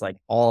meetings, it's like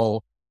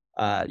all,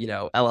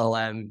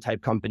 LLM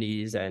type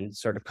companies and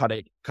sort of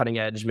cutting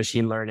edge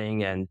machine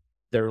learning. And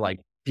they're like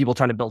people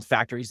trying to build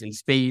factories in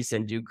space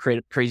and do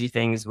crazy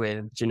things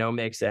with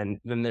genomics. And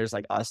then there's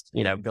like us,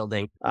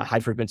 building high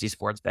frequency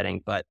sports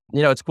betting. But,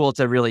 it's cool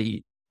to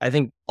really, I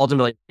think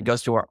ultimately it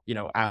goes to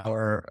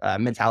our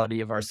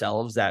mentality of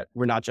ourselves that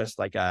we're not just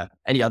like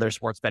any other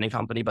sports betting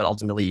company, but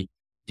ultimately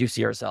do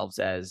see ourselves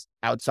as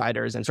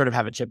outsiders and sort of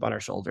have a chip on our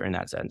shoulder in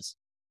that sense.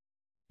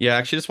 Yeah, I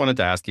actually just wanted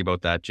to ask you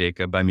about that,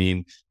 Jacob. I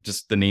mean,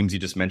 just the names you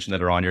just mentioned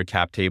that are on your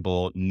cap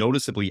table,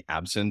 noticeably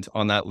absent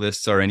on that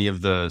list are any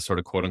of the sort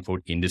of quote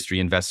unquote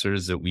industry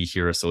investors that we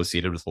hear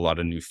associated with a lot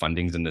of new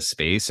fundings in this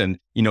space. And,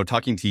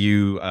 talking to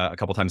you a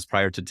couple times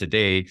prior to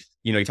today,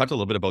 you talked a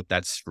little bit about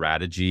that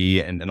strategy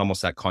and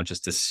almost that conscious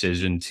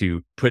decision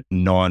to put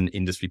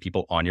non-industry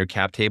people on your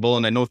cap table.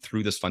 And I know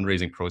through this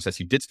fundraising process,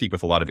 you did speak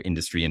with a lot of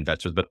industry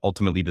investors, but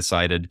ultimately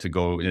decided to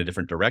go in a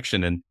different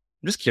direction. And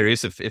I'm just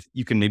curious if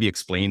you can maybe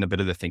explain a bit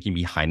of the thinking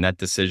behind that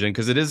decision,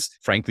 because it is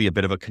frankly a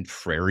bit of a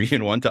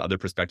contrarian one to other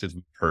perspectives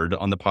we've heard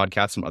on the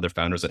podcast from other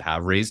founders that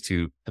have raised,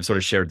 who have sort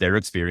of shared their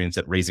experience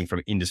that raising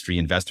from industry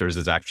investors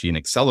is actually an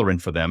accelerant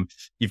for them.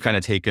 You've kind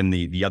of taken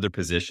the other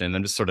position.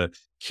 I'm just sort of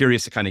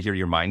curious to kind of hear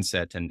your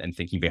mindset and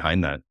thinking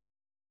behind that.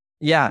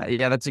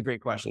 Yeah, that's a great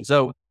question.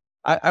 So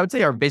I would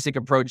say our basic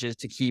approach is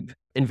to keep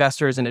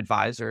investors and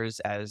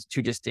advisors as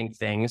two distinct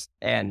things.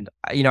 And,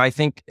 I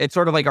think it's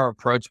sort of like our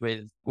approach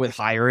with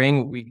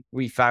hiring.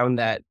 We found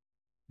that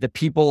the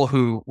people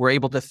who were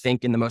able to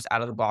think in the most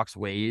out of the box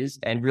ways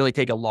and really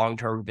take a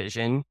long-term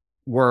vision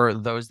were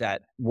those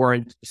that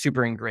weren't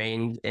super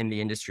ingrained in the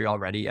industry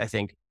already. I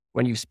think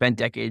when you've spent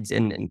decades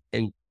in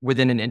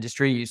within an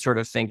industry, you sort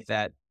of think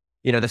that,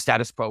 the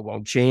status quo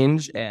won't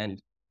change.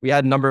 And we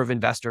had a number of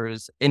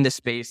investors in this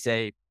space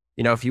say,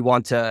 if you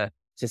want to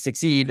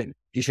succeed,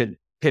 you should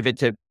pivot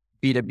to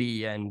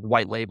B2B and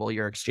white label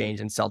your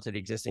exchange and sell to the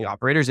existing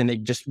operators. And they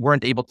just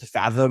weren't able to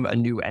fathom a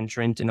new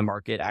entrant in the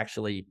market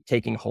actually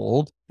taking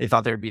hold. They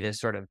thought there'd be this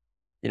sort of,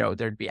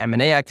 there'd be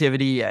M&A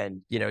activity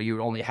and, you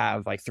would only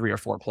have like 3 or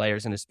 4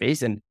 players in the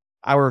space. And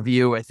our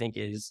view, I think,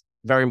 is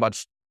very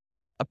much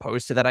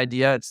opposed to that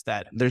idea. It's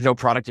that there's no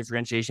product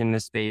differentiation in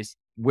this space.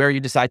 Where you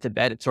decide to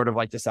bet, it's sort of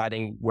like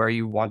deciding where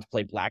you want to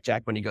play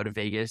blackjack when you go to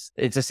Vegas.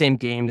 It's the same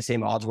game, the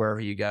same odds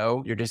wherever you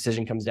go. Your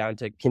decision comes down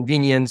to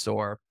convenience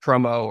or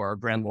promo or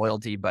brand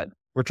loyalty, but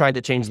we're trying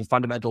to change the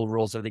fundamental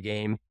rules of the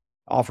game,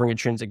 offering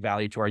intrinsic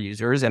value to our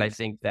users. And I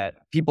think that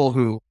people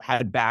who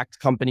had backed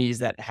companies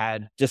that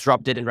had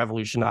disrupted and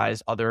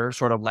revolutionized other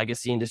sort of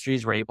legacy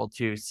industries were able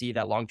to see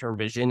that long-term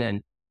vision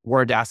and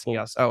weren't asking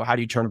us, oh, how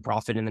do you turn a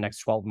profit in the next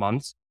 12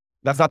 months?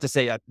 That's not to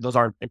say that those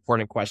aren't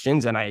important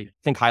questions. And I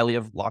think highly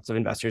of lots of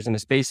investors in the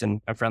space, and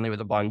I'm friendly with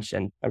a bunch,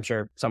 and I'm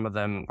sure some of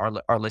them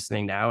are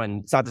listening now.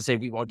 And it's not to say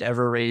we won't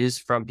ever raise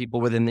from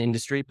people within the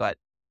industry, but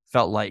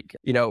felt like,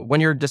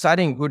 when you're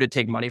deciding who to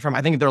take money from,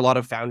 I think there are a lot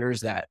of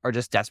founders that are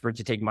just desperate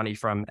to take money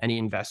from any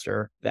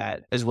investor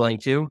that is willing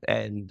to.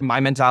 And my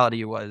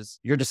mentality was,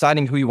 you're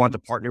deciding who you want to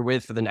partner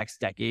with for the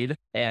next decade.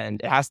 And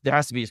there has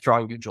to be a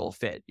strong mutual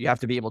fit. You have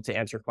to be able to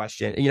answer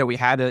questions. We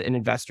had an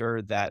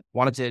investor that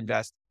wanted to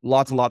invest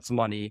lots and lots of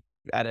money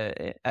at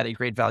a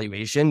great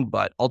valuation,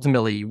 but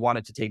ultimately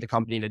wanted to take the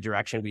company in a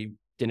direction we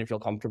didn't feel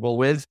comfortable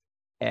with,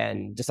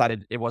 and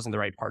decided it wasn't the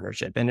right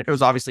partnership. And it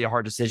was obviously a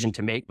hard decision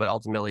to make, but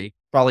ultimately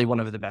probably one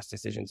of the best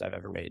decisions I've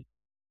ever made.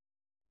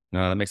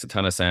 No, that makes a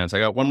ton of sense. I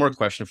got one more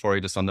question for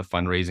you just on the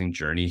fundraising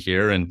journey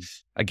here. And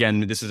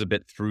again, this is a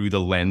bit through the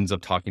lens of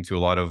talking to a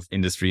lot of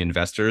industry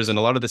investors, and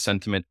a lot of the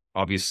sentiment,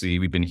 obviously,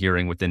 we've been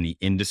hearing within the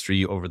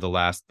industry over the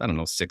last, I don't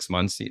know, 6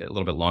 months, a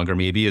little bit longer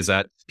maybe, is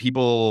that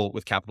people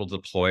with capital to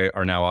deploy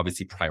are now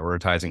obviously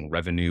prioritizing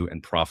revenue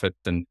and profit.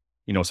 And,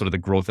 sort of the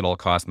growth at all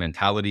cost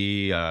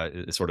mentality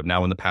is sort of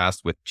now in the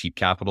past with cheap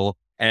capital.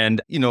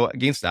 And,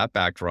 against that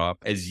backdrop,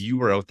 as you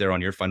were out there on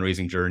your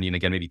fundraising journey, and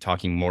again, maybe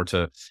talking more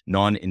to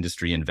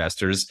non-industry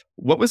investors,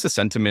 what was the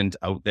sentiment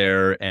out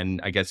there?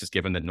 And I guess just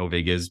given that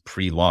Novig is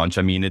pre-launch,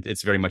 I mean,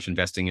 it's very much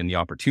investing in the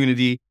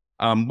opportunity.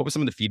 What was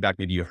some of the feedback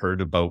maybe you heard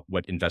about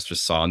what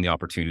investors saw in the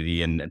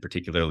opportunity, and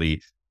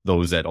particularly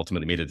those that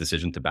ultimately made a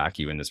decision to back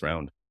you in this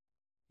round?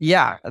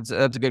 Yeah, that's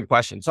a good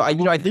question. So I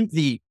think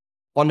the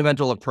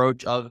fundamental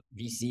approach of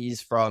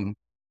VCs from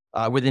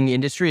within the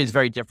industry is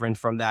very different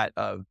from that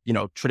of,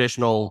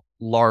 traditional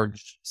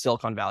large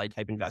Silicon Valley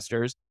type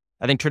investors.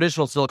 I think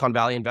traditional Silicon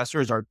Valley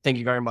investors are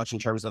thinking very much in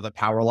terms of the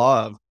power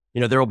law of,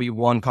 there will be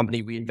one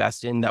company we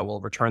invest in that will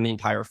return the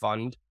entire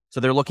fund. So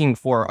they're looking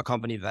for a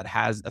company that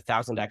has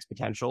 1,000x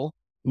potential,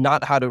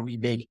 not how do we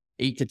make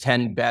 8 to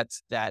 10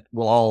 bets that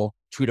will all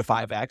 2 to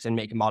 5x and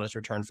make a modest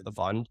return for the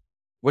fund.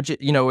 Which,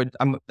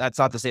 that's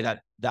not to say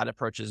that that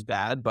approach is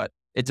bad, but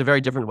it's a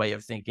very different way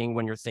of thinking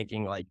when you're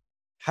thinking like,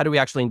 how do we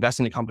actually invest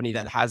in a company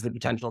that has the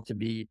potential to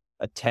be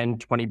a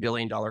 $10-20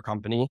 billion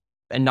company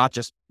and not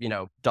just,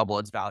 double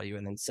its value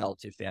and then sell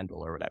to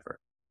FanDuel or whatever.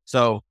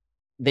 So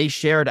they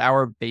shared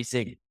our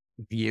basic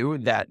view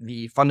that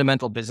the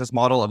fundamental business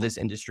model of this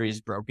industry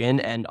is broken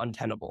and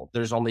untenable.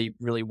 There's only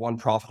really one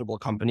profitable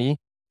company,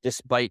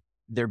 despite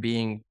there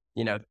being,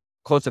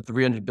 close to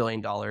 $300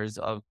 billion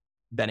of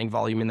betting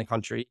volume in the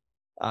country,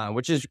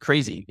 which is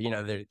crazy.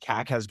 The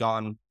CAC has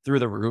gone through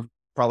the roof,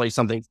 probably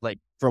something like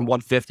from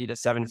 150 to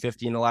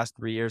 750 in the last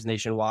 3 years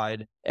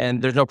nationwide.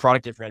 And there's no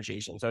product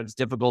differentiation. So it's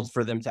difficult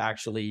for them to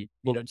actually,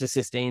 to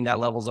sustain that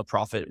levels of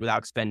profit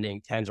without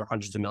spending tens or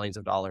hundreds of millions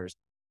of dollars.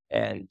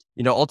 And,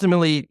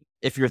 ultimately,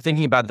 if you're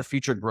thinking about the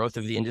future growth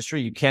of the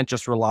industry, you can't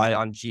just rely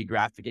on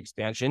geographic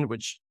expansion,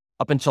 which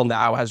up until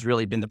now has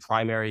really been the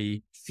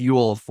primary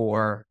fuel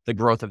for the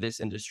growth of this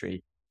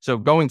industry. So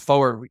going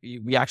forward,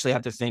 we actually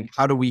have to think,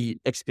 how do we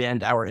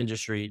expand our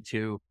industry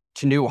to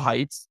new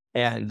heights?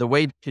 And the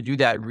way to do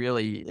that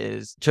really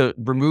is to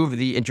remove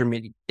the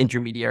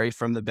intermediary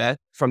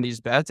from these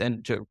bets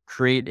and to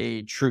create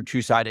a true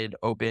two-sided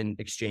open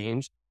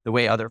exchange, the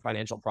way other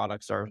financial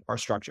products are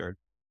structured.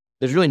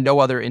 There's really no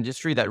other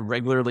industry that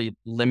regularly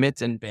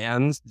limits and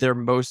bans their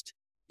most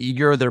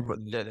eager,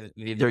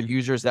 their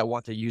users that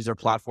want to use their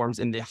platforms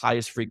in the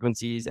highest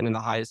frequencies and in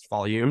the highest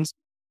volumes.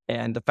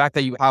 And the fact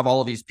that you have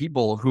all of these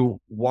people who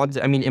want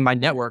to, in my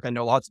network, I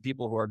know lots of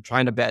people who are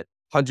trying to bet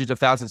hundreds of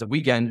thousands of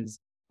weekends,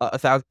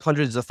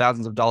 hundreds of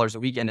thousands of dollars a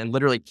weekend, and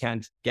literally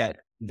can't get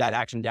that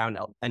action down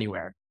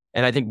anywhere.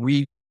 And I think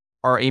we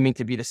are aiming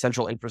to be the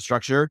central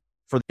infrastructure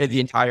for the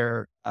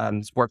entire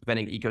sports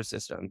betting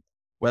ecosystem,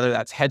 whether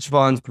that's hedge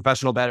funds,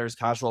 professional bettors,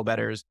 casual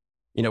bettors.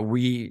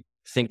 We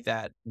think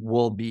that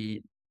will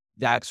be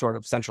that sort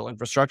of central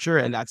infrastructure.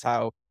 And that's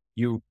how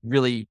you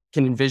really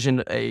can envision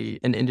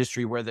an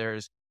industry where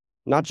there's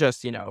not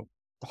just,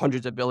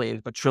 hundreds of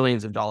billions, but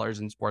trillions of dollars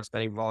in sports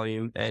betting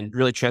volume, and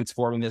really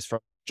transforming this from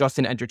just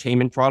an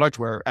entertainment product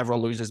where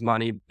everyone loses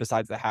money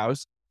besides the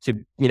house to,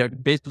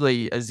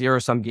 basically a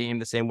zero-sum game,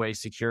 the same way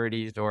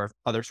securities or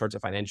other sorts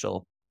of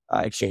financial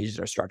exchanges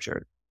are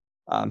structured.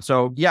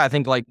 So yeah, I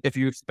think like if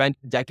you've spent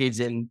decades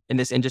in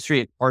this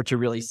industry, it's hard to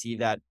really see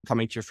that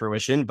coming to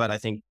fruition. But I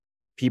think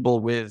people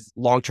with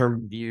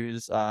long-term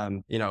views, who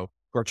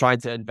are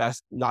trying to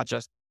invest, not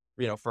just,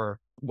 for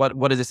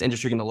what is this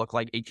industry going to look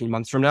like 18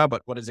 months from now,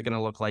 but what is it going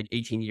to look like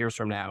 18 years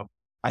from now?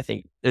 I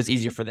think it's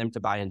easier for them to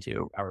buy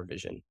into our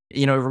vision.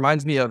 It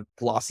reminds me of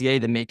Glossier,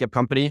 the makeup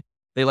company.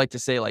 They like to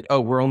say like,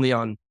 oh, we're only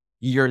on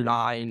year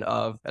 9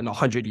 of an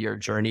 100-year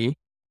journey.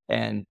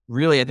 And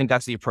really, I think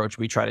that's the approach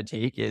we try to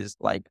take is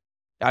like,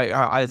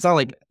 it's not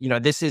like,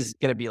 this is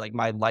going to be like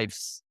my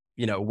life's,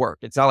 work.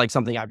 It's not like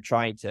something I'm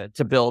trying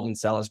to build and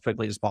sell as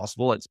quickly as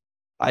possible.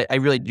 I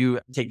really do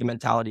take the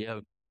mentality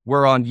of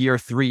we're on year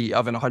 3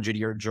 of an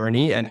 100-year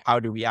journey. And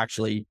how do we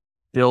actually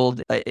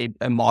build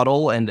a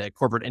model and a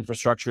corporate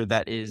infrastructure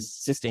that is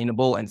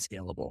sustainable and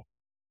scalable?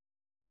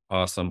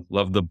 Awesome.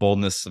 Love the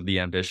boldness of the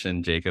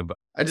ambition, Jacob.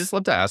 I just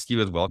love to ask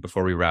you as well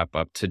before we wrap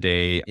up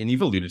today, and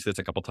you've alluded to this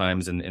a couple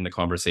times in the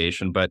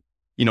conversation, but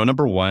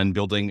number one,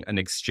 building an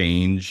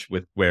exchange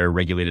with where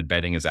regulated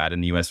betting is at in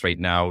the US right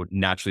now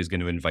naturally is going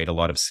to invite a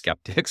lot of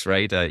skeptics,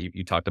 right?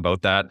 You talked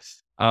about that.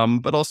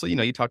 But also,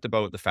 you talked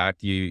about the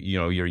fact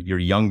you're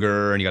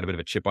younger and you got a bit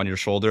of a chip on your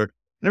shoulder.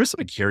 And I'm just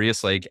sort of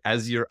curious, like,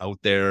 as you're out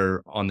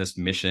there on this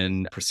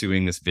mission,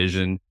 pursuing this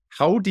vision,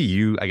 how do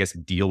you, I guess,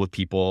 deal with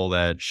people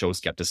that show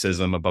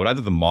skepticism about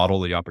either the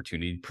model or the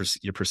opportunity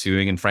you're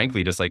pursuing? And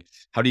frankly, just like,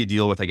 how do you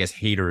deal with, I guess,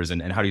 haters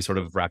and how do you sort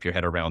of wrap your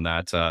head around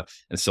that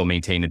and still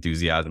maintain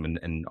enthusiasm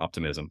and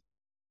optimism?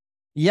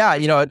 Yeah,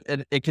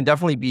 it can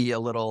definitely be a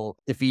little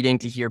defeating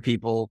to hear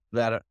people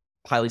that are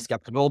highly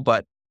skeptical,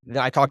 but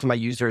then I talk to my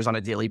users on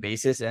a daily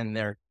basis and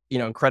they're,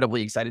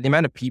 incredibly excited. The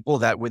amount of people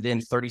that within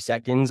 30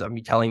 seconds of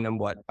me telling them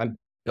what I'm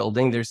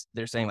building,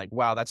 they're saying like,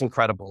 wow, that's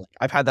incredible.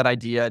 I've had that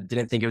idea,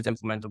 didn't think it was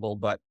implementable,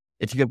 but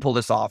if you can pull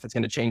this off, it's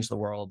going to change the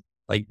world.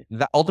 Like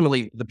that,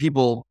 ultimately the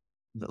people,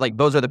 like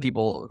those are the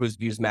people whose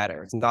views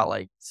matter. It's not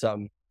like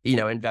some,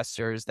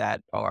 investors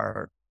that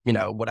are,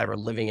 whatever,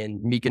 living in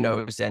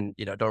Mykonos and,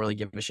 don't really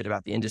give a shit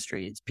about the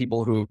industry. It's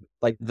people who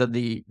like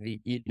who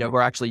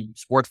are actually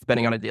sports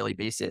betting on a daily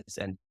basis.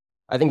 And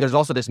I think there's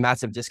also this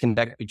massive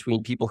disconnect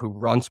between people who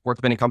run sports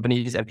betting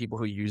companies and people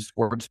who use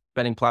sports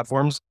betting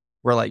platforms,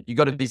 where like you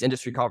go to these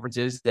industry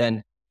conferences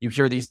and you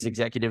hear these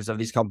executives of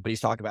these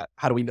companies talk about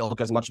how do we milk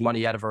as much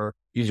money out of our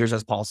users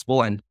as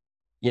possible. And,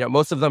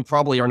 most of them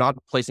probably are not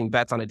placing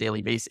bets on a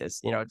daily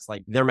basis. It's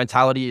like their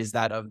mentality is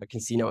that of a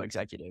casino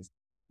executive.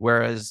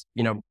 Whereas,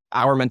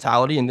 our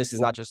mentality, and this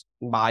is not just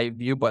my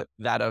view, but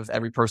that of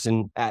every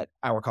person at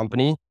our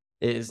company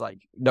is like,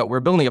 no, we're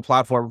building a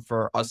platform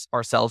for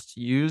ourselves to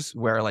use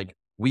where like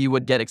we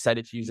would get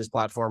excited to use this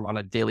platform on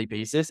a daily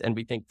basis. And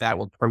we think that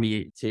will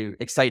permeate to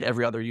excite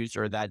every other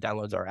user that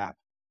downloads our app.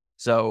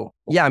 So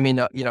yeah, I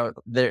mean,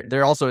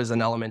 there also is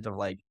an element of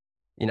like,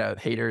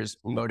 haters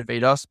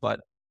motivate us,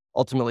 but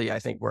ultimately I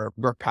think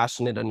we're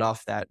passionate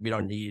enough that we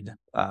don't need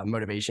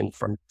motivation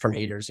from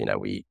haters.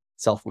 We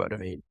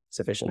self-motivate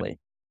sufficiently.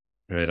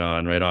 Right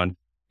on, right on.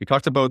 We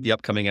talked about the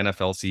upcoming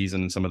NFL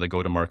season and some of the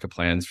go-to-market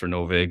plans for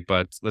Novig,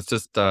 but let's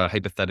just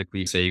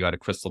hypothetically say you got a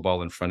crystal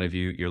ball in front of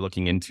you. You're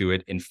looking into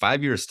it in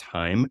 5 years'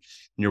 time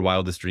in your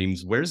wildest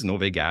dreams. Where's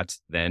Novig at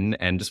then?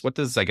 And just what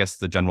does, I guess,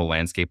 the general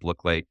landscape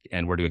look like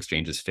and where do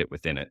exchanges fit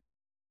within it?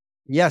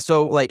 Yeah.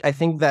 So like, I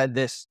think that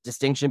this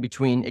distinction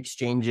between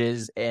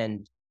exchanges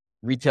and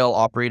retail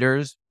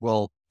operators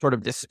will sort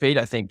of dissipate.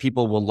 I think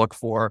people will look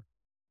for,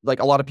 like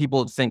a lot of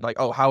people think like,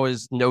 oh, how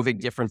is Novig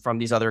different from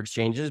these other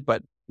exchanges?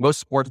 But most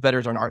sports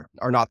bettors are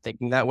not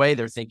thinking that way.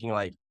 They're thinking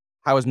like,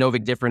 how is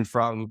Novig different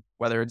from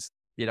whether it's,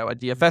 a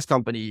DFS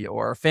company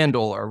or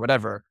FanDuel or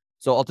whatever.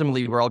 So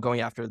ultimately we're all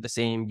going after the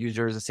same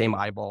users, the same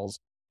eyeballs.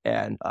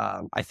 And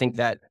I think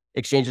that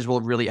exchanges will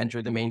really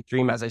enter the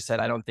mainstream. As I said,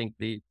 I don't think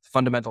the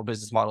fundamental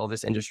business model of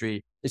this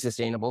industry is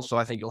sustainable. So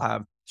I think you'll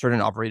have certain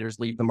operators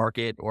leave the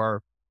market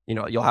or,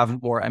 you'll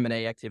have more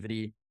M&A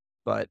activity.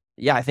 But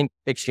yeah, I think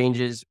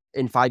exchanges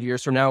in 5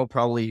 years from now will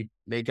probably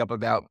make up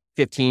about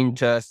 15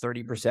 to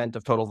 30%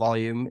 of total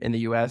volume in the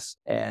US.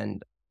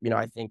 And,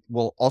 I think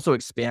we'll also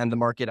expand the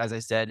market, as I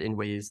said, in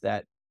ways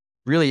that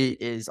really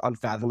is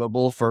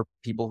unfathomable for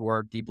people who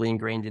are deeply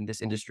ingrained in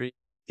this industry.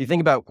 If you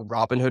think about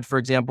Robinhood, for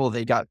example,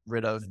 they got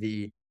rid of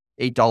the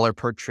 $8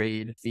 per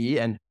trade fee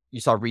and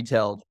you saw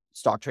retail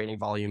stock trading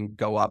volume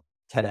go up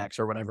 10x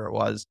or whatever it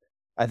was.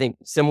 I think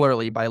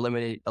similarly, by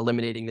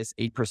eliminating this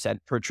 8%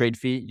 per trade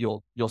fee,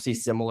 you'll see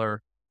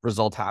similar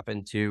results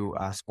happen to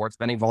sports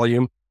betting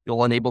volume.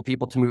 You'll enable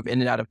people to move in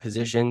and out of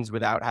positions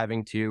without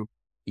having to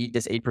eat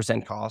this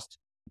 8% cost.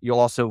 You'll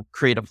also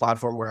create a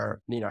platform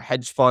where,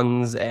 hedge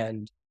funds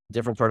and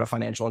different sort of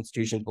financial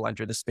institutions will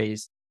enter the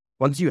space.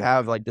 Once you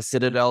have like the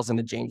Citadels and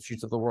the James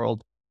Streets of the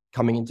world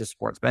coming into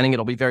sports betting,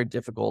 it'll be very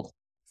difficult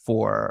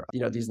for,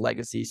 these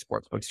legacy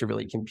sportsbooks to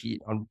really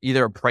compete on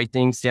either a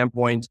pricing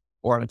standpoint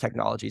or on a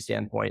technology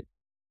standpoint.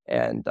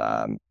 And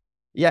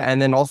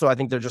and then also I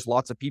think there's just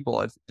lots of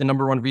people. It's the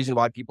number one reason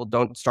why people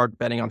don't start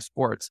betting on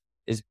sports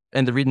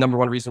and the number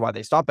one reason why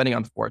they stop betting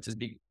on sports is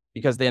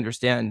because they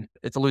understand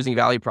it's a losing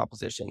value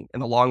proposition.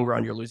 In the long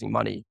run, you're losing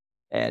money.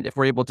 And if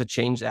we're able to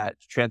change that,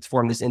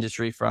 transform this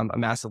industry from a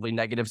massively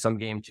negative sum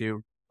game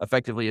to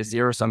effectively a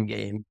zero sum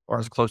game or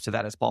as close to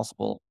that as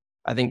possible,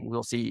 I think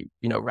we'll see,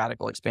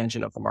 radical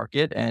expansion of the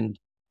market. And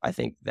I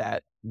think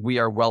that we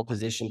are well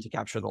positioned to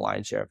capture the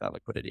lion's share of that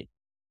liquidity.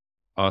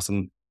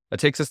 Awesome. That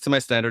takes us to my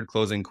standard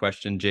closing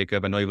question,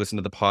 Jacob. I know you've listened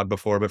to the pod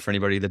before, but for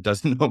anybody that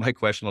doesn't know my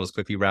question, I'll just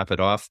quickly wrap it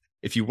off.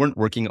 If you weren't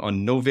working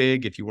on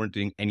Novig, if you weren't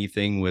doing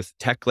anything with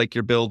tech like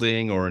you're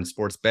building or in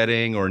sports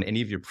betting or in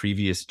any of your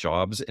previous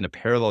jobs in a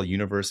parallel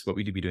universe, what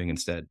would you be doing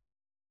instead?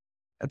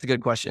 That's a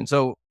good question.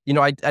 So,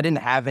 I didn't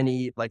have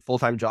any like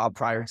full-time job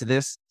prior to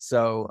this.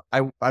 So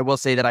I will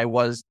say that I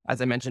was,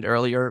 as I mentioned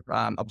earlier,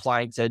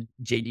 applying to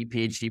JD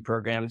PhD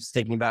programs,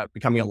 thinking about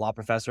becoming a law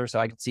professor. So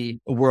I could see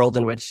a world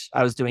in which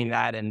I was doing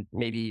that and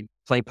maybe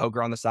playing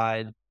poker on the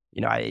side.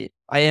 I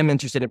am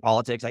interested in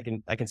politics. I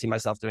can see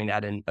myself doing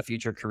that in a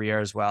future career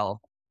as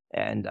well.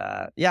 And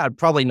I'd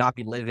probably not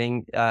be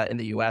living in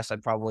the US.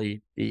 I'd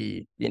probably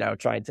be,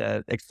 trying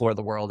to explore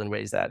the world in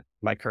ways that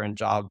my current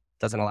job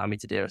doesn't allow me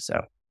to do. So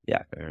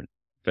yeah.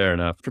 Fair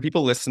enough. For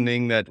people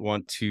listening that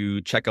want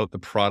to check out the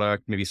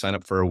product, maybe sign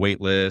up for a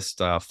wait list,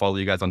 follow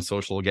you guys on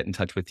social, get in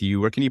touch with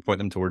you, where can you point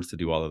them towards to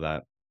do all of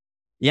that?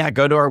 Yeah,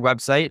 go to our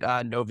website,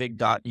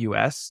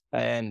 novig.us,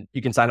 and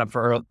you can sign up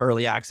for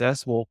early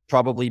access. We'll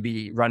probably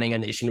be running a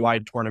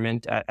nationwide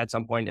tournament at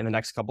some point in the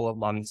next couple of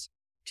months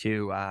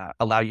to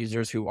allow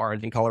users who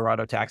aren't in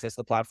Colorado to access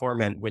the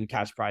platform and win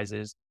cash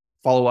prizes.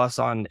 Follow us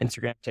on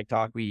Instagram,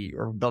 TikTok. We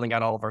are building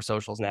out all of our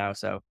socials now.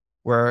 So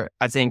we're,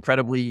 I'd say,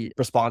 incredibly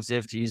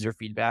responsive to user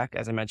feedback.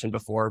 As I mentioned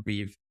before,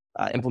 we've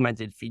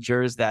implemented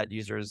features that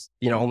users,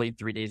 only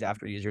 3 days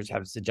after users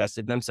have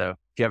suggested them. So if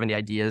you have any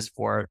ideas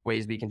for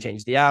ways we can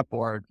change the app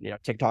or,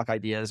 TikTok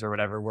ideas or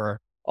whatever, we're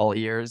all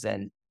ears.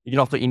 And you can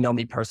also email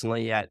me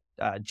personally at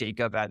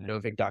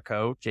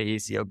jacob@novig.co,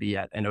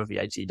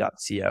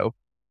 jacob@novig.co.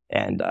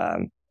 And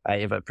I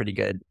have a pretty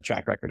good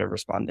track record of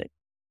responding.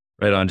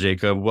 Right on,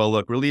 Jacob. Well,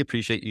 look, really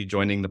appreciate you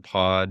joining the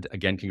pod.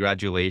 Again,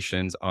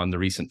 congratulations on the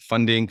recent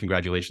funding.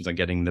 Congratulations on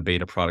getting the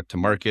beta product to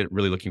market.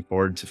 Really looking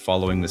forward to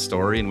following the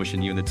story and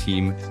wishing you and the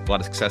team a lot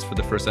of success for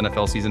the first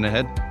NFL season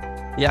ahead.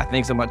 Yeah,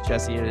 thanks so much,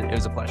 Jesse. It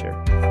was a pleasure.